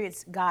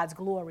experience God's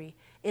glory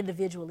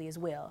individually as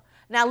well.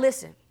 Now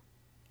listen,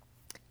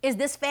 is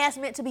this fast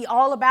meant to be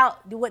all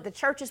about what the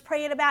church is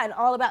praying about and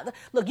all about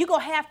look, you're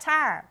going to have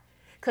time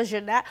because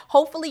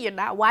hopefully you're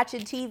not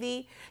watching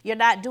TV, you're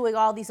not doing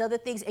all these other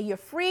things, and you're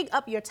freeing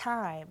up your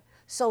time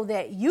so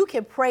that you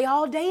can pray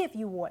all day if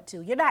you want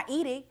to. You're not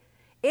eating.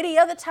 Any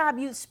other time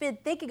you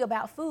spend thinking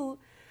about food,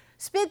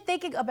 spend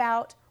thinking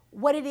about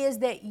what it is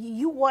that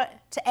you want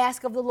to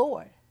ask of the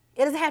Lord.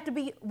 It doesn't have to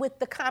be with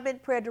the common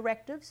prayer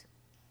directives.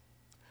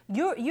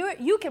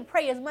 You can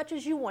pray as much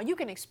as you want. You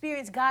can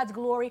experience God's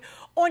glory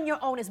on your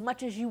own as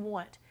much as you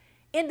want,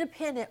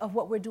 independent of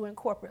what we're doing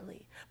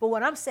corporately. But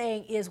what I'm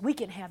saying is we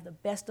can have the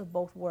best of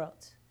both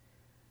worlds.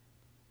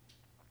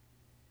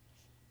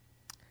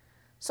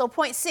 So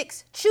point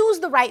 6, choose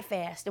the right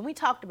fast. And we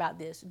talked about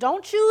this.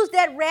 Don't choose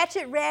that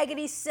ratchet,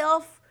 raggedy,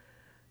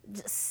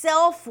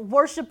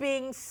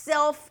 self-worshiping,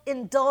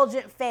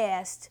 self-indulgent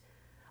fast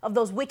of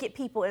those wicked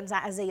people in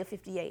Isaiah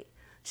 58.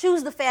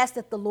 Choose the fast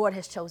that the Lord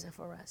has chosen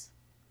for us.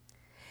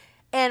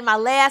 And my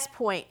last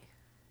point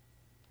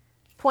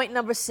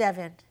number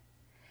 7,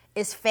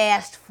 is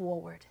fast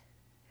forward.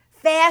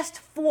 Fast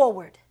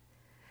forward.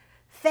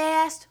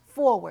 Fast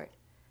forward.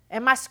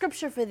 And my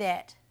scripture for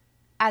that,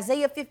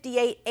 Isaiah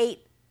 58,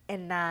 8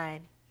 and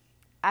 9.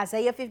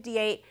 Isaiah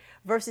 58,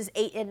 verses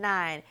 8 and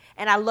 9.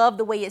 And I love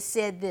the way it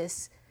said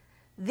this.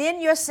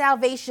 Then your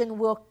salvation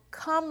will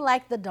come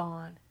like the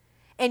dawn,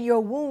 and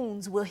your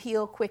wounds will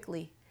heal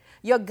quickly.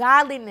 Your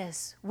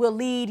godliness will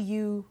lead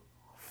you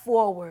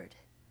forward,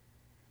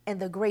 and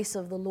the grace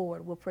of the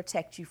Lord will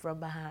protect you from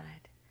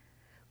behind.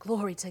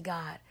 Glory to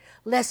God.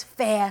 Let's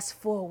fast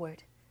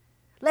forward.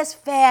 Let's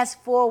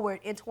fast forward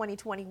in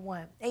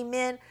 2021.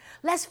 Amen.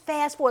 Let's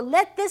fast forward.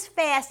 Let this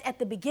fast at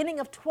the beginning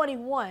of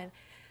 21,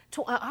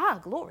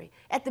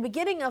 at the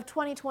beginning of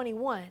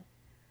 2021,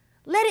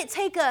 let it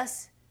take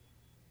us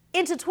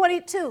into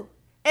 22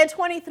 and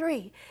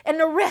 23 and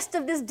the rest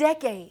of this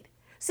decade.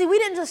 See, we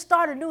didn't just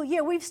start a new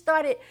year. We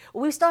started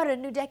a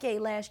new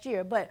decade last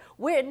year, but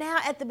we're now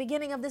at the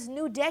beginning of this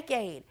new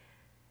decade.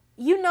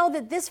 You know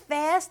that this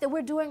fast that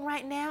we're doing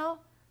right now,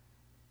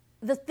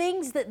 the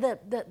things that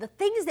the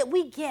things that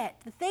we get,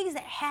 the things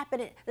that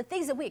happen, the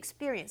things that we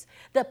experience,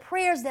 the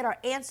prayers that are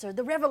answered,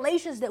 the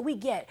revelations that we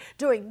get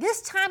during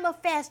this time of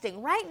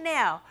fasting right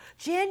now,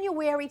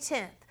 January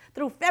 10th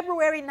through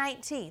February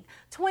 19th,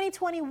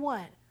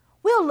 2021,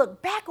 we'll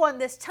look back on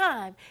this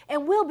time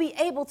and we'll be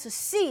able to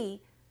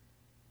see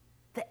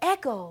the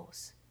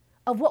echoes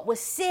of what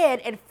was said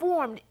and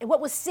formed, what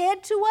was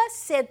said to us,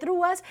 said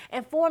through us,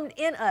 and formed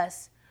in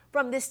us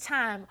from this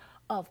time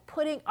of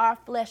putting our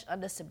flesh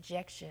under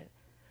subjection,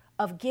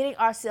 of getting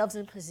ourselves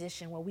in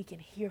position where we can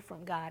hear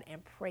from God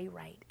and pray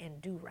right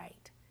and do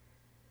right.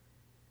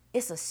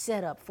 It's a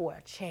setup for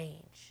a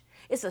change.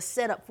 It's a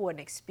setup for an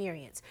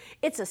experience.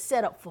 It's a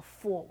setup for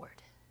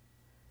forward.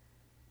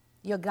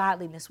 Your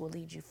godliness will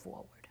lead you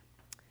forward.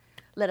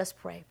 Let us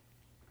pray.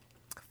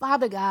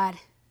 Father God,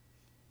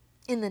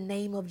 in the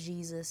name of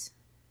Jesus.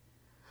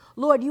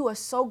 Lord, you are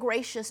so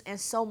gracious and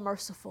so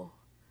merciful.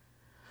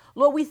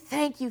 Lord, we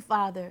thank you,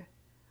 Father,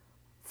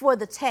 for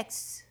the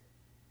texts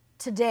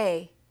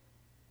today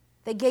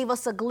that gave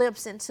us a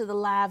glimpse into the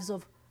lives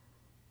of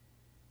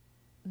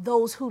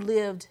those who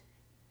lived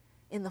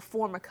in the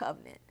former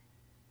covenant.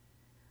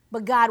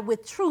 But God,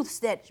 with truths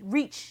that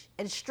reach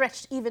and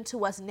stretch even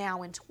to us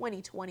now in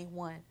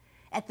 2021,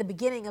 at the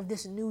beginning of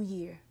this new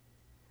year.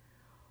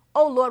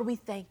 Oh Lord, we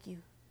thank you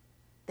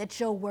that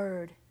your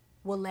word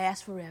will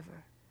last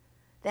forever,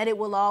 that it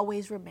will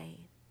always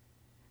remain,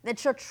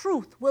 that your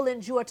truth will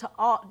endure to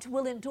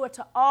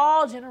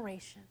all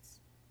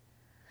generations.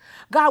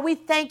 God, we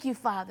thank you,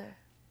 Father,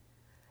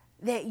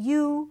 that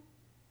you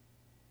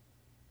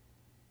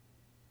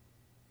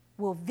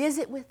will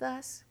visit with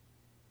us,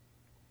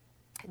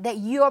 that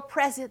your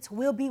presence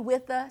will be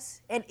with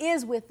us and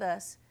is with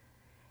us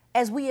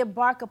as we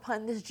embark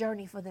upon this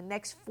journey for the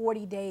next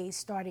 40 days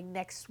starting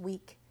next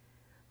week.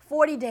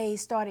 40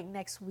 days starting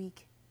next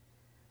week.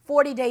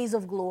 40 days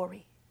of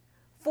glory.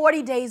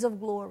 40 days of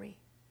glory.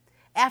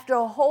 After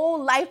a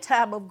whole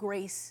lifetime of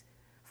grace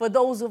for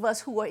those of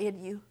us who are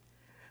in you.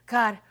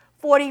 God,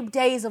 40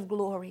 days of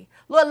glory.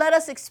 Lord, let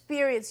us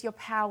experience your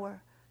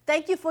power.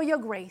 Thank you for your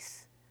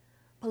grace.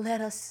 But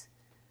let us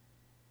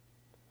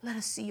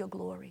see your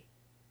glory.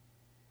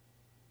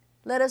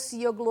 Let us see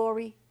your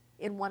glory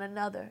in one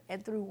another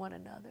and through one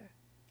another.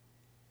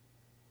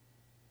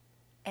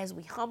 As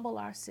we humble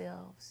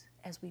ourselves,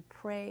 as we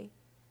pray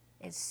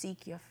and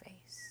seek your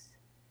face.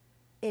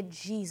 In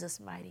Jesus'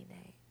 mighty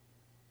name.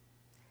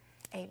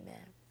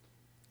 Amen.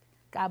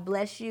 God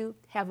bless you.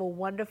 Have a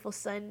wonderful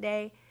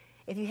Sunday.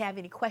 If you have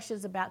any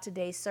questions about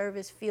today's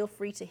service, feel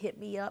free to hit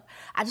me up.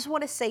 I just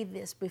want to say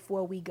this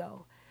before we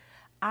go.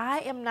 I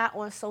am not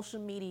on social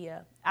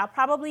media. I'll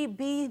probably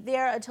be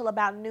there until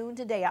about noon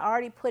today. I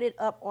already put it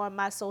up on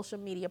my social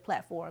media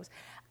platforms.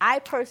 I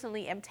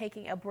personally am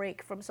taking a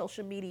break from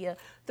social media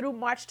through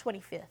March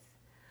 25th.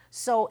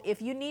 So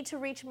if you need to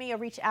reach me or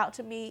reach out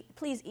to me,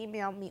 please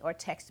email me or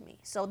text me.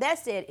 So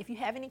that's it. If you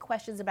have any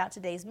questions about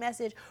today's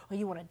message or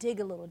you want to dig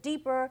a little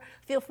deeper,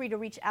 feel free to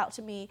reach out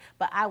to me,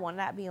 but I will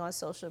not be on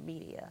social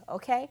media,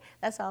 okay?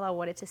 That's all I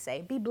wanted to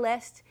say. Be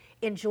blessed.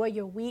 Enjoy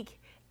your week.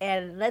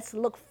 And let's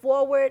look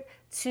forward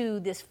to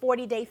this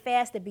 40-day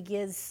fast that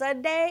begins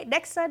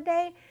next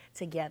Sunday,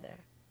 together.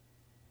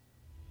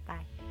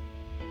 Bye.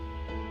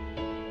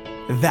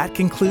 That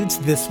concludes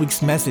this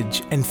week's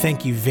message, and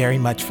thank you very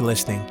much for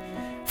listening.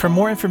 For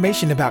more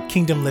information about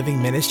Kingdom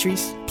Living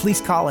Ministries,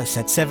 please call us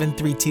at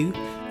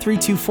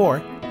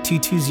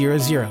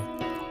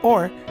 732-324-2200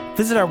 or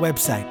visit our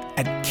website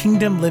at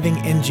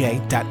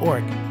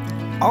kingdomlivingnj.org.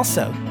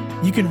 Also,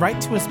 you can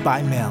write to us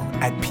by mail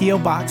at P.O.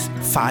 Box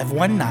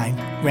 519,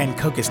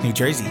 Rancocas, New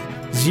Jersey,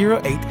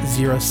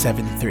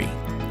 08073.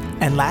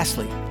 And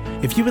lastly,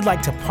 if you would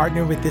like to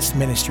partner with this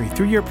ministry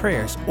through your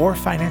prayers or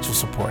financial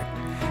support,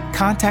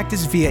 contact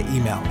us via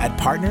email at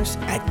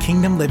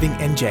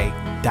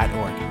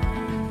partners@kingdomlivingnj.org.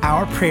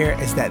 Our prayer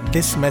is that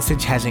this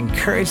message has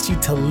encouraged you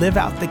to live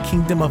out the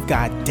kingdom of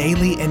God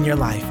daily in your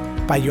life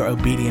by your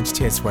obedience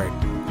to His word.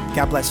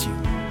 God bless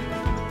you.